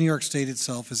reality is New York State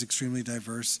itself is extremely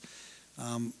diverse.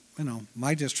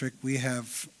 My district, we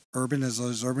have urban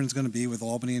as urban is going to be with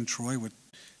Albany and Troy with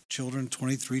children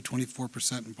 23,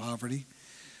 24% in poverty.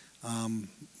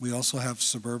 We also have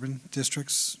suburban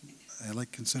districts. I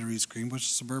like to consider East Greenbush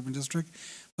a suburban district,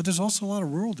 but there's also a lot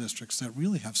of rural districts that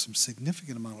really have some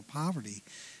significant amount of poverty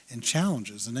and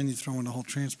challenges, and then you throw in the whole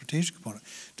transportation component.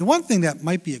 The one thing that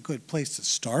might be a good place to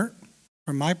start,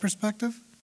 from my perspective,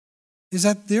 is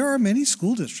that there are many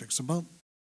school districts, about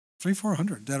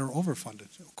 300-400, that are overfunded,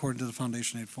 according to the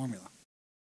Foundation Aid formula.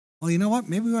 Well, you know what?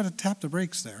 Maybe we ought to tap the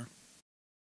brakes there,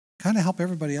 kind of help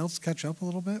everybody else catch up a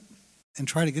little bit, and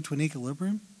try to get to an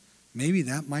equilibrium. Maybe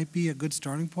that might be a good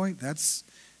starting point. That's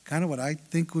kind of what I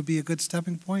think would be a good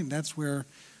stepping point. That's where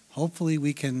hopefully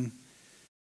we can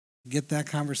get that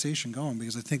conversation going,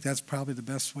 because I think that's probably the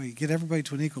best way. Get everybody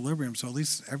to an equilibrium so at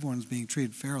least everyone's being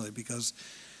treated fairly, because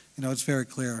it's very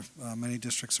clear many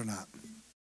districts are not.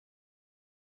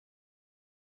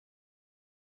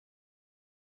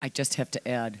 I just have to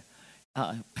add,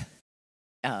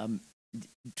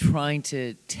 trying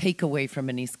to take away from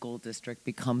any school district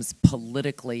becomes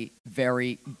politically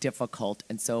very difficult.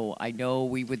 And so I know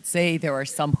we would say there are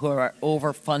some who are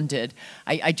overfunded.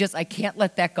 I can't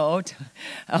let that go.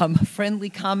 Friendly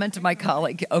comment to my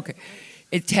colleague. Okay.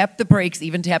 Tap the brakes,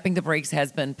 even tapping the brakes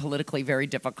has been politically very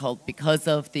difficult because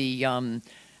of the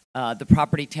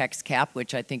property tax cap,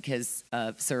 which I think has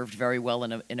served very well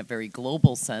in a very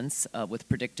global sense with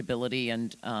predictability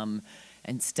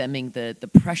and stemming the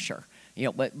pressure.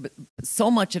 But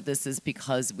so much of this is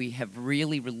because we have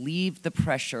really relieved the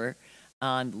pressure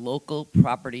on local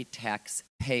property tax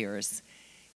payers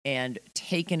and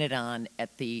taken it on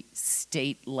at the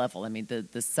state level. I mean, the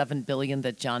 $7 billion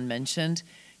that John mentioned,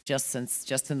 just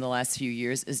in the last few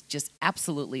years, is just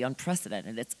absolutely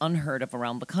unprecedented. It's unheard of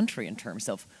around the country in terms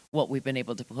of what we've been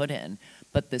able to put in.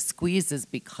 But the squeeze is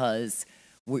because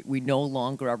we no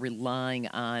longer are relying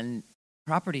on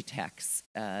property tax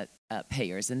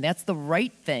payers, and that's the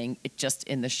right thing. It just,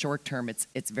 in the short term,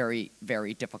 it's very,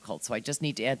 very difficult. So I just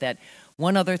need to add that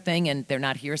one other thing, and they're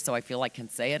not here, so I feel I can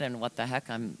say it. And what the heck,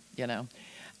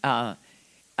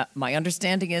 my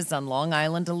understanding is on Long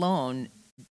Island alone,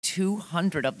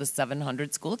 200 of the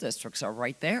 700 school districts are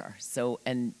right there. So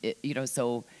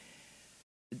so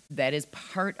that is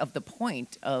part of the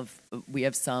point of we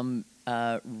have some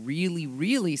really,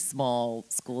 really small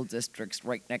school districts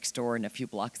right next door and a few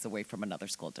blocks away from another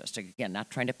school district. Again, not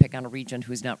trying to pick on a region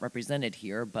who's not represented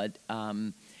here, but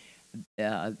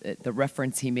the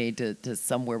reference he made to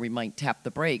somewhere we might tap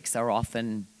the brakes are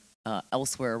often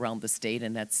elsewhere around the state,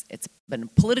 and it's been a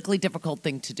politically difficult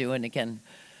thing to do. And again,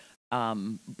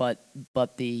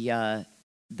 but the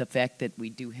fact that we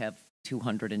do have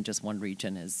 200 in just one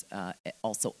region is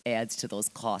also adds to those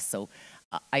costs. So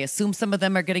I assume some of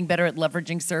them are getting better at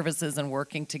leveraging services and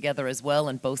working together as well,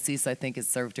 and BOCES, I think, has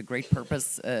served a great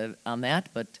purpose on that,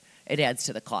 but it adds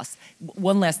to the cost.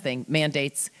 One last thing,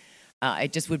 mandates. I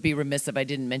just would be remiss if I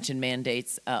didn't mention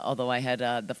mandates, although I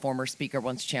had the former speaker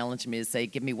once challenged me to say,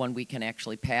 give me one we can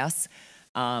actually pass.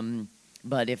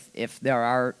 But if there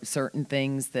are certain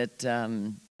things that,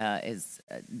 as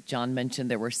John mentioned,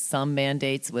 there were some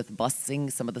mandates with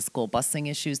busing, some of the school busing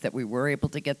issues that we were able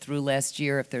to get through last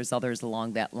year. If there's others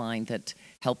along that line that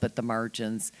help at the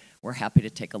margins, we're happy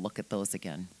to take a look at those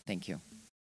again. Thank you.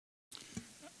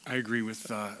 I agree with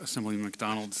Assemblyman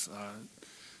McDonald's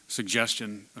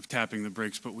suggestion of tapping the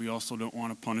brakes, but we also don't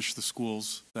want to punish the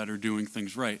schools that are doing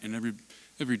things right. And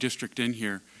every district in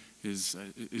here is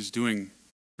doing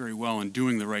very well and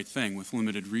doing the right thing with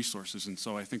limited resources. And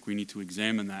so I think we need to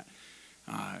examine that,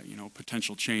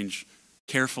 potential change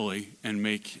carefully and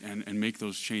make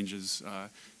those changes,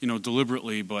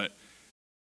 deliberately, but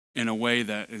in a way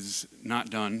that is not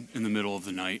done in the middle of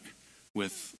the night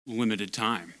with limited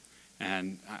time.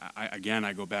 And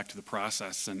I go back to the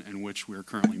process in which we're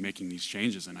currently making these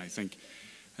changes, and I think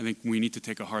we need to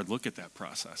take a hard look at that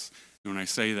process. And when I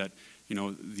say that,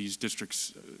 these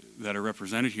districts that are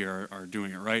represented here are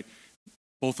doing it right,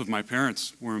 both of my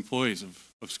parents were employees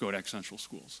of Schodack Central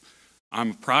Schools.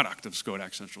 I'm a product of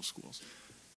Schodack Central Schools.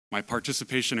 My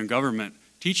participation in government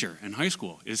teacher in high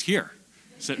school is here,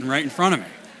 sitting right in front of me.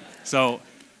 So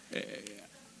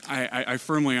I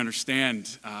firmly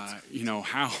understand,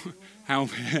 how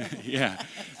yeah.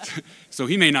 So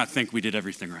he may not think we did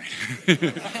everything right.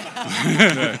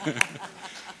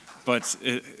 But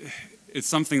it's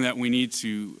something that we need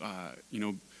to,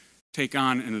 take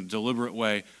on in a deliberate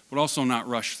way, but also not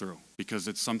rush through, because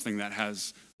it's something that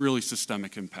has really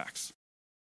systemic impacts.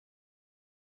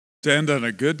 To end on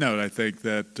a good note, I think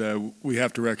that we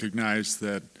have to recognize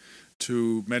that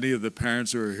to many of the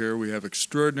parents who are here, we have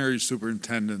extraordinary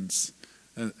superintendents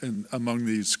among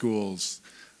these schools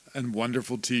and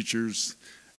wonderful teachers,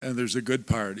 and there's a good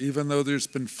part. Even though there's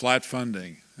been flat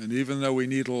funding, and even though we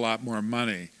need a lot more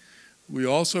money, we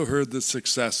also heard the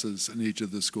successes in each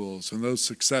of the schools, and those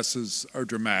successes are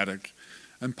dramatic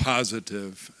and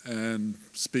positive and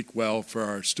speak well for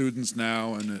our students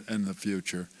now and in the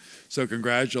future. So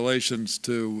congratulations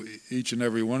to each and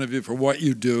every one of you for what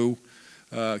you do.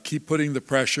 Keep putting the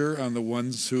pressure on the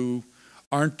ones who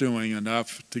aren't doing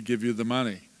enough to give you the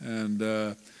money. And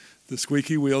the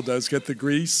squeaky wheel does get the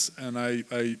grease, and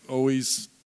I always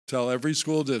tell every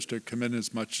school district, come in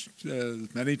as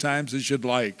many times as you'd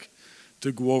like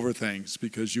to go over things,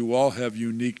 because you all have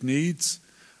unique needs,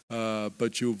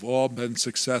 but you've all been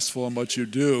successful in what you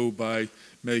do by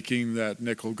making that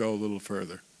nickel go a little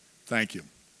further. Thank you.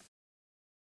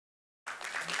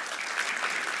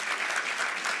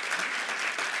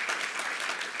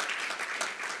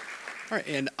 All right,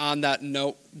 and on that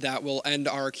note, that will end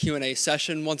our Q&A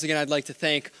session. Once again, I'd like to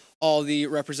thank all the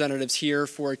representatives here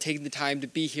for taking the time to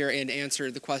be here and answer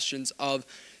the questions of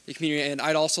the community. And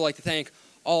I'd also like to thank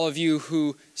all of you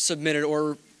who submitted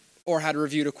or had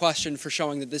reviewed a question for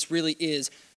showing that this really is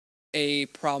a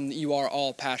problem that you are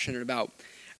all passionate about.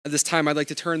 At this time, I'd like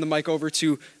to turn the mic over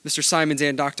to Mr. Simons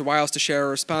and Dr. Wiles to share a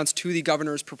response to the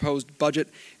governor's proposed budget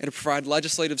and to provide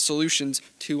legislative solutions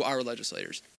to our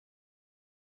legislators.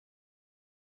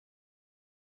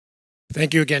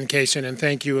 Thank you again, Kaysen, and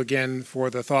thank you again for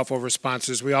the thoughtful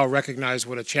responses. We all recognize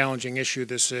what a challenging issue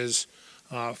this is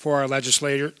for our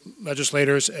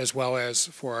legislators as well as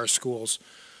for our schools.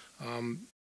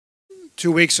 2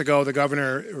 weeks ago, the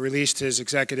governor released his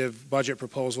executive budget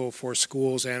proposal for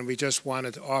schools, and we just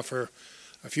wanted to offer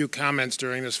a few comments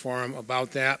during this forum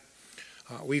about that.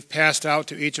 We've passed out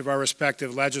to each of our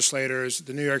respective legislators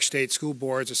the New York State School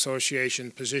Boards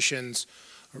Association positions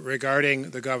regarding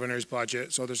the governor's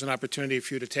budget, so there's an opportunity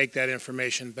for you to take that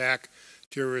information back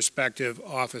to your respective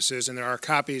offices, and there are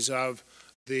copies of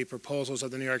the proposals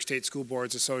of the New York State School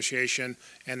Boards Association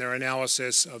and their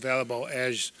analysis available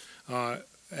as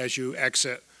you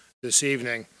exit this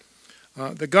evening.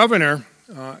 The governor,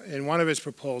 in one of his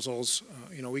proposals,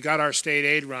 we got our state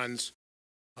aid runs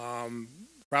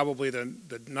probably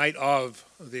the night of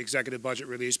the executive budget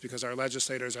release, because our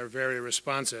legislators are very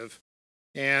responsive.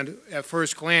 And at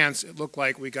first glance, it looked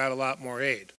like we got a lot more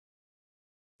aid.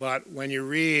 But when you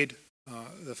read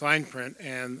the fine print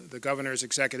and the governor's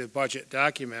executive budget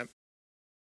document,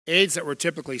 aids that were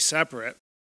typically separate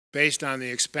based on the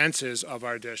expenses of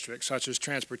our district, such as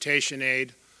transportation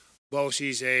aid,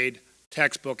 BOCES aid,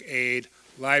 textbook aid,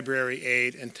 library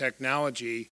aid, and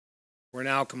technology, were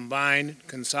now combined,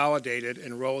 consolidated,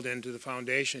 and rolled into the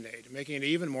foundation aid, making it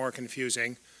even more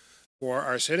confusing for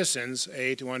our citizens,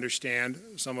 to understand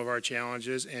some of our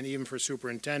challenges, and even for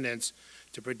superintendents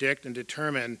to predict and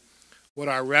determine what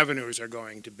our revenues are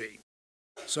going to be.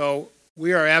 So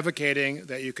we are advocating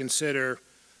that you consider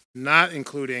not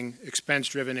including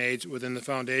expense-driven aids within the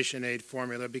foundation aid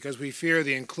formula, because we fear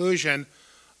the inclusion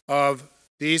of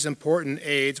these important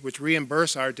aids, which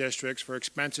reimburse our districts for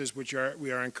expenses which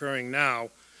we are incurring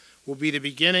now, will be the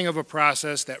beginning of a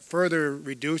process that further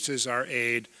reduces our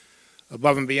aid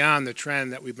above and beyond the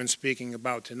trend that we've been speaking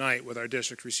about tonight, with our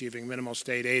district receiving minimal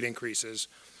state aid increases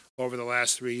over the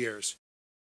last 3 years.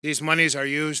 These monies are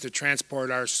used to transport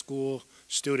our school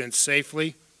students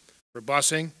safely for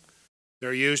busing.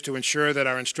 They're used to ensure that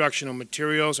our instructional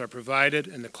materials are provided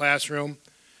in the classroom.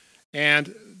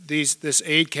 And this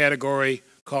aid category,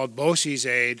 called BOCES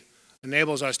aid,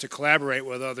 enables us to collaborate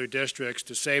with other districts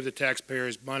to save the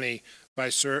taxpayers money by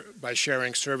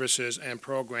sharing services and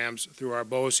programs through our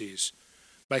BOCES.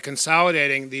 By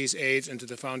consolidating these aids into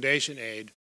the foundation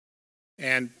aid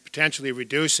and potentially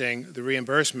reducing the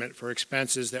reimbursement for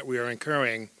expenses that we are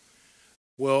incurring,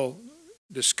 will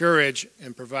discourage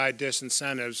and provide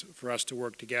disincentives for us to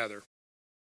work together.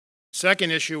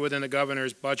 Second issue within the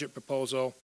governor's budget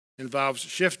proposal involves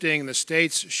shifting the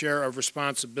state's share of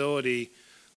responsibility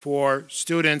for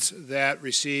students that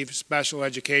receive special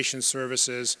education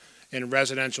services in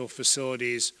residential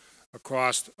facilities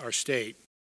across our state.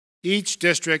 Each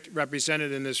district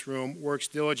represented in this room works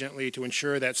diligently to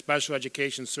ensure that special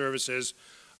education services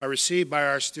are received by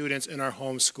our students in our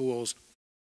home schools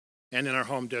and in our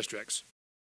home districts.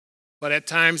 But at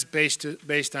times,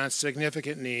 based on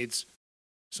significant needs,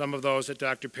 some of those that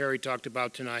Dr. Perry talked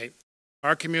about tonight,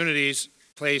 our communities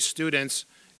place students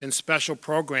in special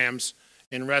programs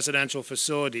in residential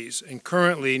facilities, and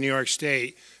currently New York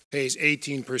State pays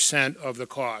 18% of the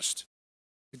cost.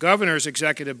 The governor's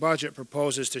executive budget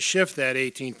proposes to shift that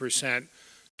 18%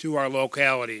 to our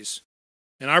localities.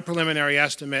 And our preliminary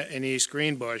estimate in East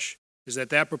Greenbush is that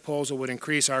that proposal would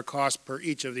increase our cost per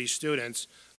each of these students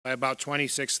by about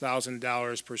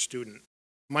 $26,000 per student,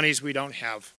 monies we don't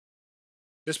have.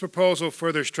 This proposal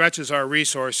further stretches our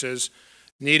resources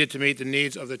needed to meet the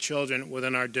needs of the children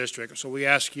within our district. So we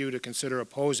ask you to consider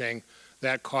opposing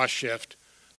that cost shift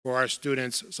for our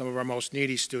students, some of our most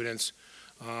needy students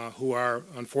who are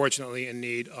unfortunately in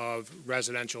need of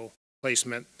residential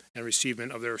placement and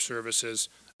receivement of their services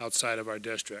outside of our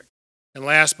district. And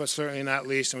last but certainly not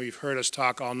least, and we've heard us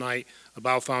talk all night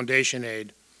about foundation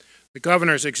aid, the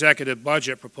governor's executive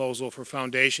budget proposal for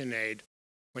foundation aid,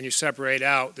 when you separate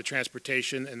out the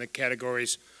transportation and the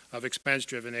categories of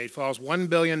expense-driven aid, falls $1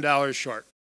 billion short.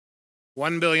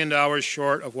 $1 billion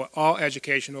short of what all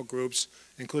educational groups,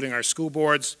 including our school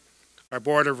boards, our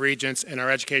Board of Regents, and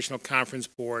our Educational Conference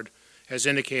Board, has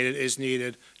indicated is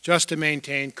needed just to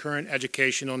maintain current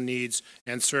educational needs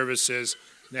and services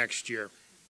next year.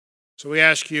 So we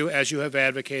ask you, as you have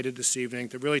advocated this evening,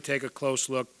 to really take a close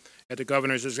look at the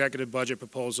governor's executive budget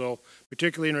proposal,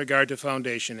 particularly in regard to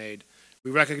foundation aid.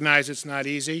 We recognize it's not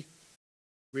easy.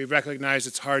 We recognize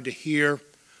it's hard to hear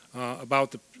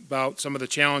about some of the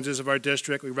challenges of our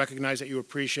district. We recognize that you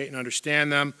appreciate and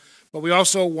understand them. But we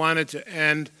also wanted to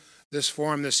end this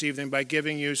forum this evening by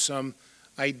giving you some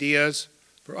ideas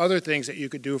for other things that you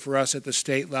could do for us at the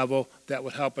state level that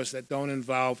would help us, that don't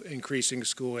involve increasing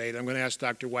school aid. I'm going to ask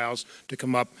Dr. Wiles to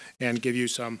come up and give you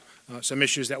some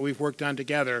issues that we've worked on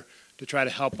together to try to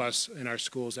help us in our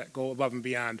schools that go above and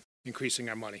beyond increasing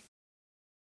our money.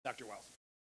 Dr. Wiles.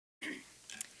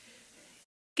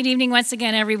 Good evening once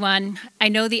again, everyone. I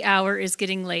know the hour is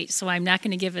getting late, so I'm not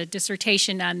going to give a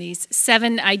dissertation on these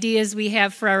 7 ideas we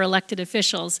have for our elected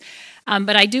officials.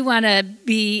 But I do want to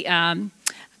be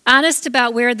honest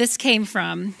about where this came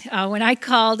from. When I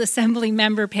called Assembly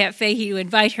Member Pat Fahey to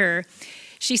invite her,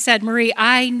 she said, "Marie,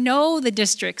 I know the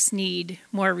districts need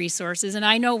more resources, and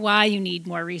I know why you need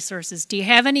more resources. Do you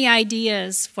have any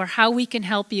ideas for how we can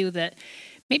help you that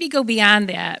maybe go beyond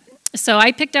that?" So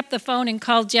I picked up the phone and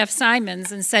called Jeff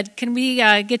Simons and said, can we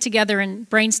get together and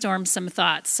brainstorm some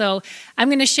thoughts? So I'm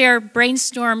going to share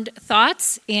brainstormed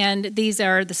thoughts, and these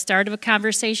are the start of a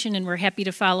conversation, and we're happy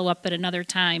to follow up at another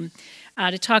time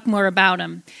to talk more about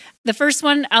them. The first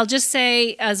one, I'll just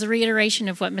say as a reiteration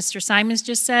of what Mr. Simons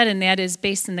just said, and that is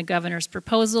based on the governor's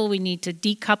proposal, we need to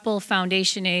decouple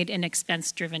foundation aid and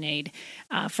expense-driven aid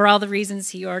for all the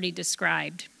reasons he already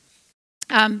described.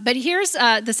 But here's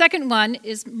the second one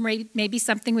is maybe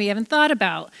something we haven't thought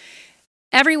about.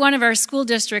 Every one of our school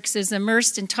districts is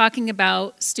immersed in talking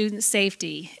about student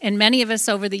safety, and many of us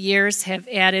over the years have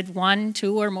added 1,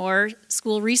 2, or more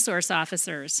school resource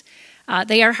officers.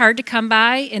 They are hard to come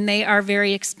by, and they are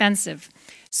very expensive.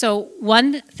 So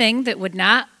one thing that would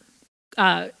not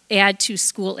add to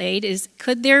school aid is,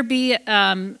 could there be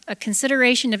a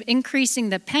consideration of increasing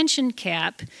the pension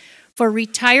cap for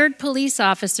retired police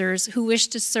officers who wish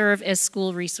to serve as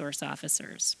school resource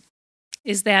officers?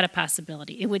 Is that a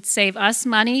possibility? It would save us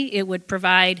money. It would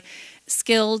provide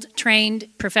skilled, trained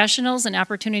professionals an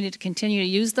opportunity to continue to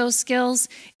use those skills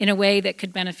in a way that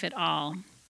could benefit all.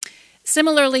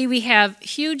 Similarly, we have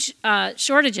huge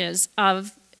shortages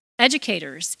of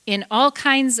educators in all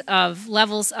kinds of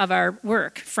levels of our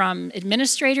work, from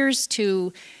administrators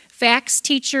to fax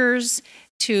teachers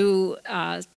to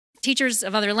teachers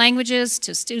of other languages,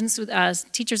 to students with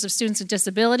teachers of students with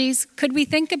disabilities. Could we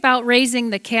think about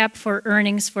raising the cap for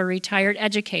earnings for retired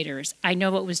educators? I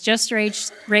know it was just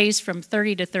raised from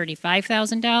 $30,000 to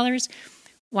 $35,000.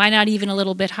 Why not even a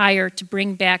little bit higher to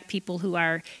bring back people who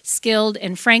are skilled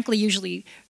and frankly usually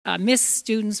miss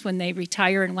students when they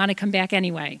retire and want to come back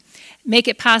anyway? Make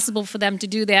it possible for them to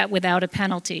do that without a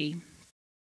penalty.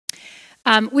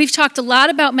 We've talked a lot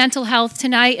about mental health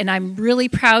tonight, and I'm really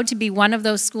proud to be one of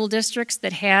those school districts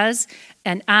that has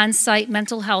an on-site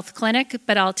mental health clinic,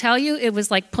 but I'll tell you, it was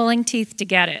like pulling teeth to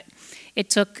get it. It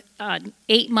took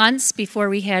 8 months before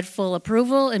we had full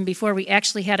approval and before we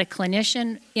actually had a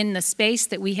clinician in the space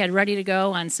that we had ready to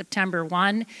go on September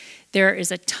 1. There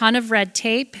is a ton of red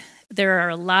tape. There are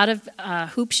a lot of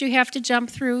hoops you have to jump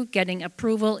through. Getting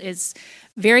approval is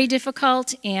very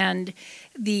difficult, and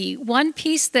the one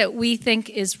piece that we think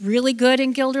is really good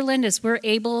in Guilderland is we're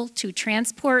able to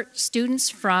transport students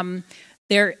from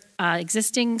their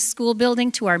existing school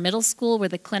building to our middle school where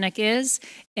the clinic is,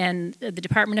 and the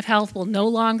Department of Health will no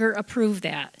longer approve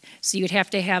that. So you'd have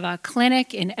to have a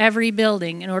clinic in every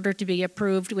building in order to be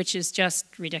approved, which is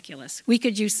just ridiculous. We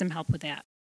could use some help with that.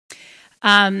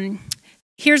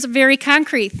 Here's a very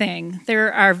concrete thing.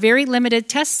 There are very limited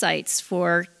test sites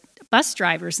for bus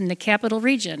drivers in the capital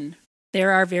region.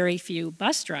 There are very few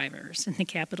bus drivers in the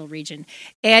capital region.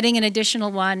 Adding an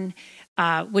additional one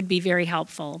would be very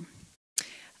helpful.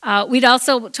 We'd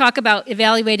also talk about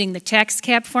evaluating the tax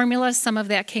cap formula. Some of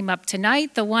that came up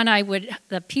tonight.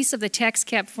 The piece of the tax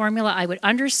cap formula I would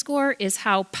underscore is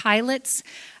how pilots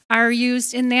are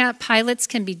used in that. Pilots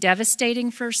can be devastating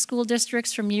for school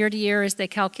districts from year to year as they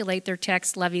calculate their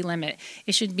tax levy limit.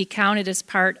 It should be counted as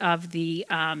part of the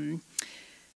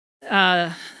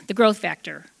growth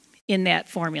factor in that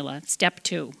formula, step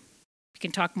 2. We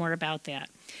can talk more about that.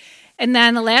 And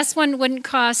then the last one wouldn't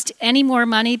cost any more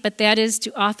money, but that is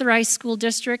to authorize school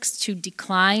districts to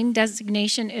decline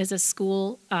designation as a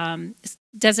school,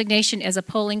 designation as a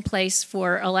polling place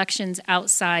for elections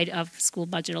outside of school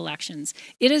budget elections.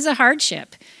 It is a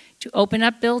hardship to open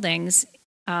up buildings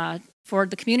for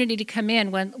the community to come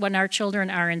in when our children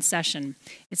are in session.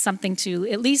 It's something to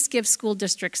at least give school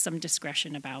districts some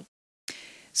discretion about.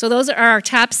 So those are our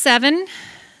top 7.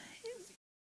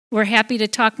 We're happy to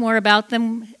talk more about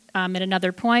them at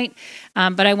another point,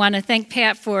 but I want to thank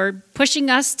Pat for pushing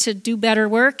us to do better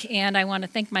work, and I want to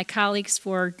thank my colleagues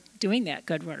for doing that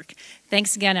good work.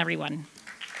 Thanks again, everyone.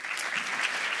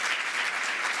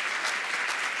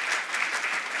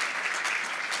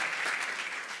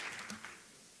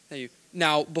 Thank you.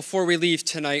 Now, before we leave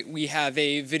tonight, we have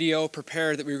a video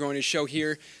prepared that we're going to show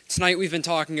here. Tonight we've been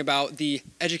talking about the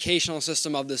educational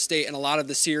system of the state and a lot of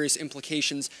the serious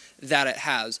implications that it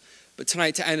has. But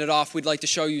tonight, to end it off, we'd like to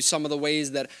show you some of the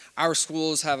ways that our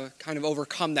schools have kind of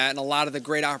overcome that and a lot of the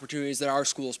great opportunities that our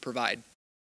schools provide.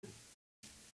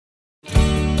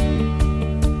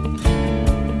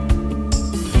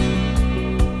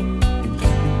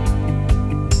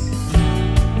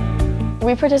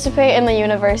 We participate in the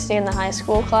university and the high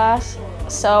school class.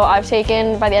 So I've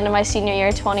taken, by the end of my senior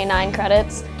year, 29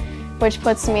 credits, which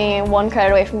puts me 1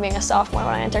 credit away from being a sophomore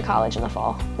when I enter college in the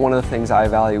fall. One of the things I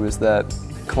value is that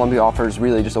Columbia offers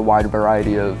really just a wide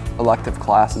variety of elective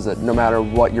classes that no matter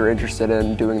what you're interested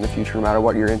in doing in the future, no matter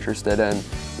what you're interested in,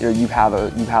 you have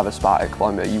a spot at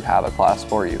Columbia, you have a class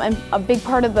for you. I'm a big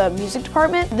part of the music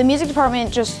department. The music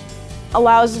department just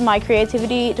allows my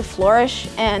creativity to flourish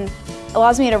and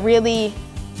allows me to really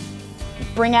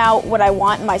bring out what I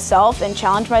want in myself and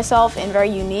challenge myself in very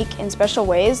unique and special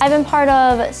ways. I've been part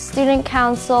of Student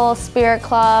Council, Spirit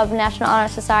Club, National Honor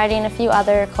Society, and a few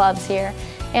other clubs here.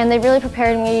 And they really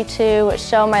prepared me to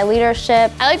show my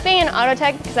leadership. I like being in auto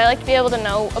tech because I like to be able to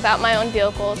know about my own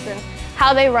vehicles and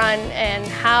how they run and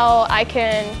how I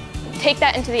can take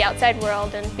that into the outside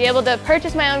world and be able to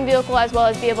purchase my own vehicle as well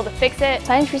as be able to fix it.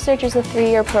 Science Research is a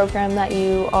 3-year program that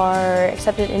you are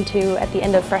accepted into at the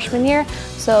end of freshman year.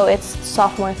 So it's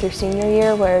sophomore through senior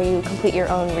year where you complete your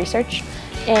own research.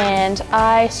 And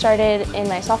I started in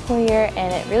my sophomore year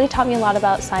and it really taught me a lot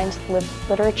about science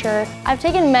literature. I've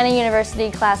taken many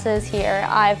university classes here.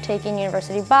 I've taken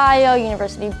university bio,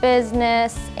 university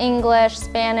business, English,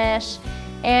 Spanish.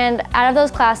 And out of those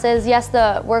classes, yes,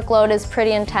 the workload is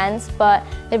pretty intense, but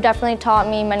they've definitely taught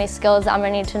me many skills I'm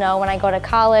going to need to know when I go to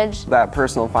college. That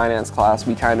personal finance class,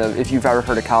 we kind of, if you've ever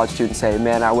heard a college student say,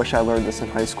 man, I wish I learned this in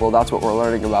high school, that's what we're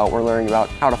learning about. We're learning about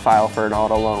how to file for an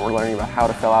auto loan. We're learning about how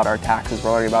to fill out our taxes.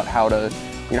 We're learning about how to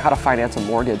finance a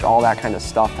mortgage, all that kind of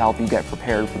stuff to help you get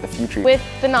prepared for the future. With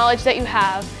the knowledge that you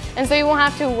have, and so you won't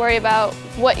have to worry about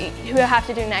what you have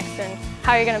to do next and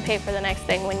how you're going to pay for the next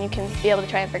thing when you can be able to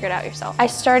try and figure it out yourself. I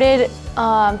started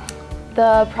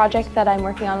the project that I'm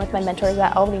working on with my mentors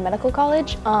at Albany Medical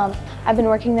College. I've been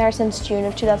working there since June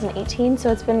of 2018,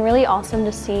 so it's been really awesome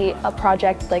to see a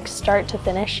project like start to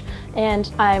finish, and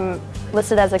I'm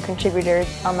listed as a contributor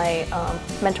on my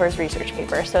mentor's research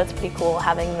paper, so it's pretty cool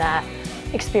having that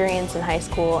experience in high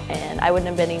school, and I wouldn't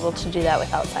have been able to do that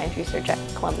without science research at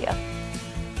Columbia.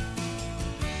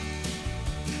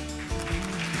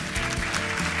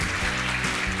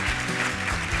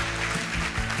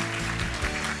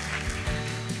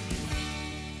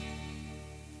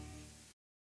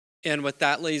 And with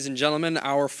that, ladies and gentlemen,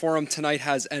 our forum tonight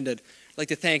has ended. I'd like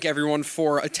to thank everyone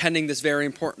for attending this very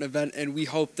important event, and we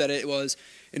hope that it was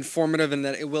informative and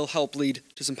that it will help lead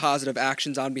to some positive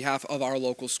actions on behalf of our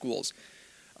local schools.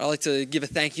 I'd like to give a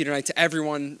thank you tonight to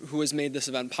everyone who has made this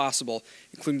event possible,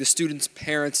 including the students,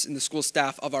 parents, and the school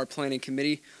staff of our planning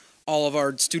committee, all of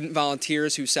our student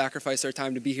volunteers who sacrificed their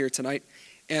time to be here tonight,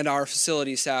 and our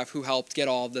facility staff who helped get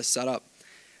all of this set up.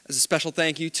 As a special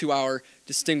thank you to our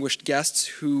distinguished guests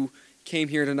who came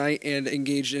here tonight and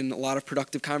engaged in a lot of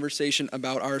productive conversation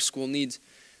about our school needs.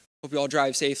 Hope you all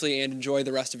drive safely and enjoy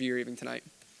the rest of your evening tonight.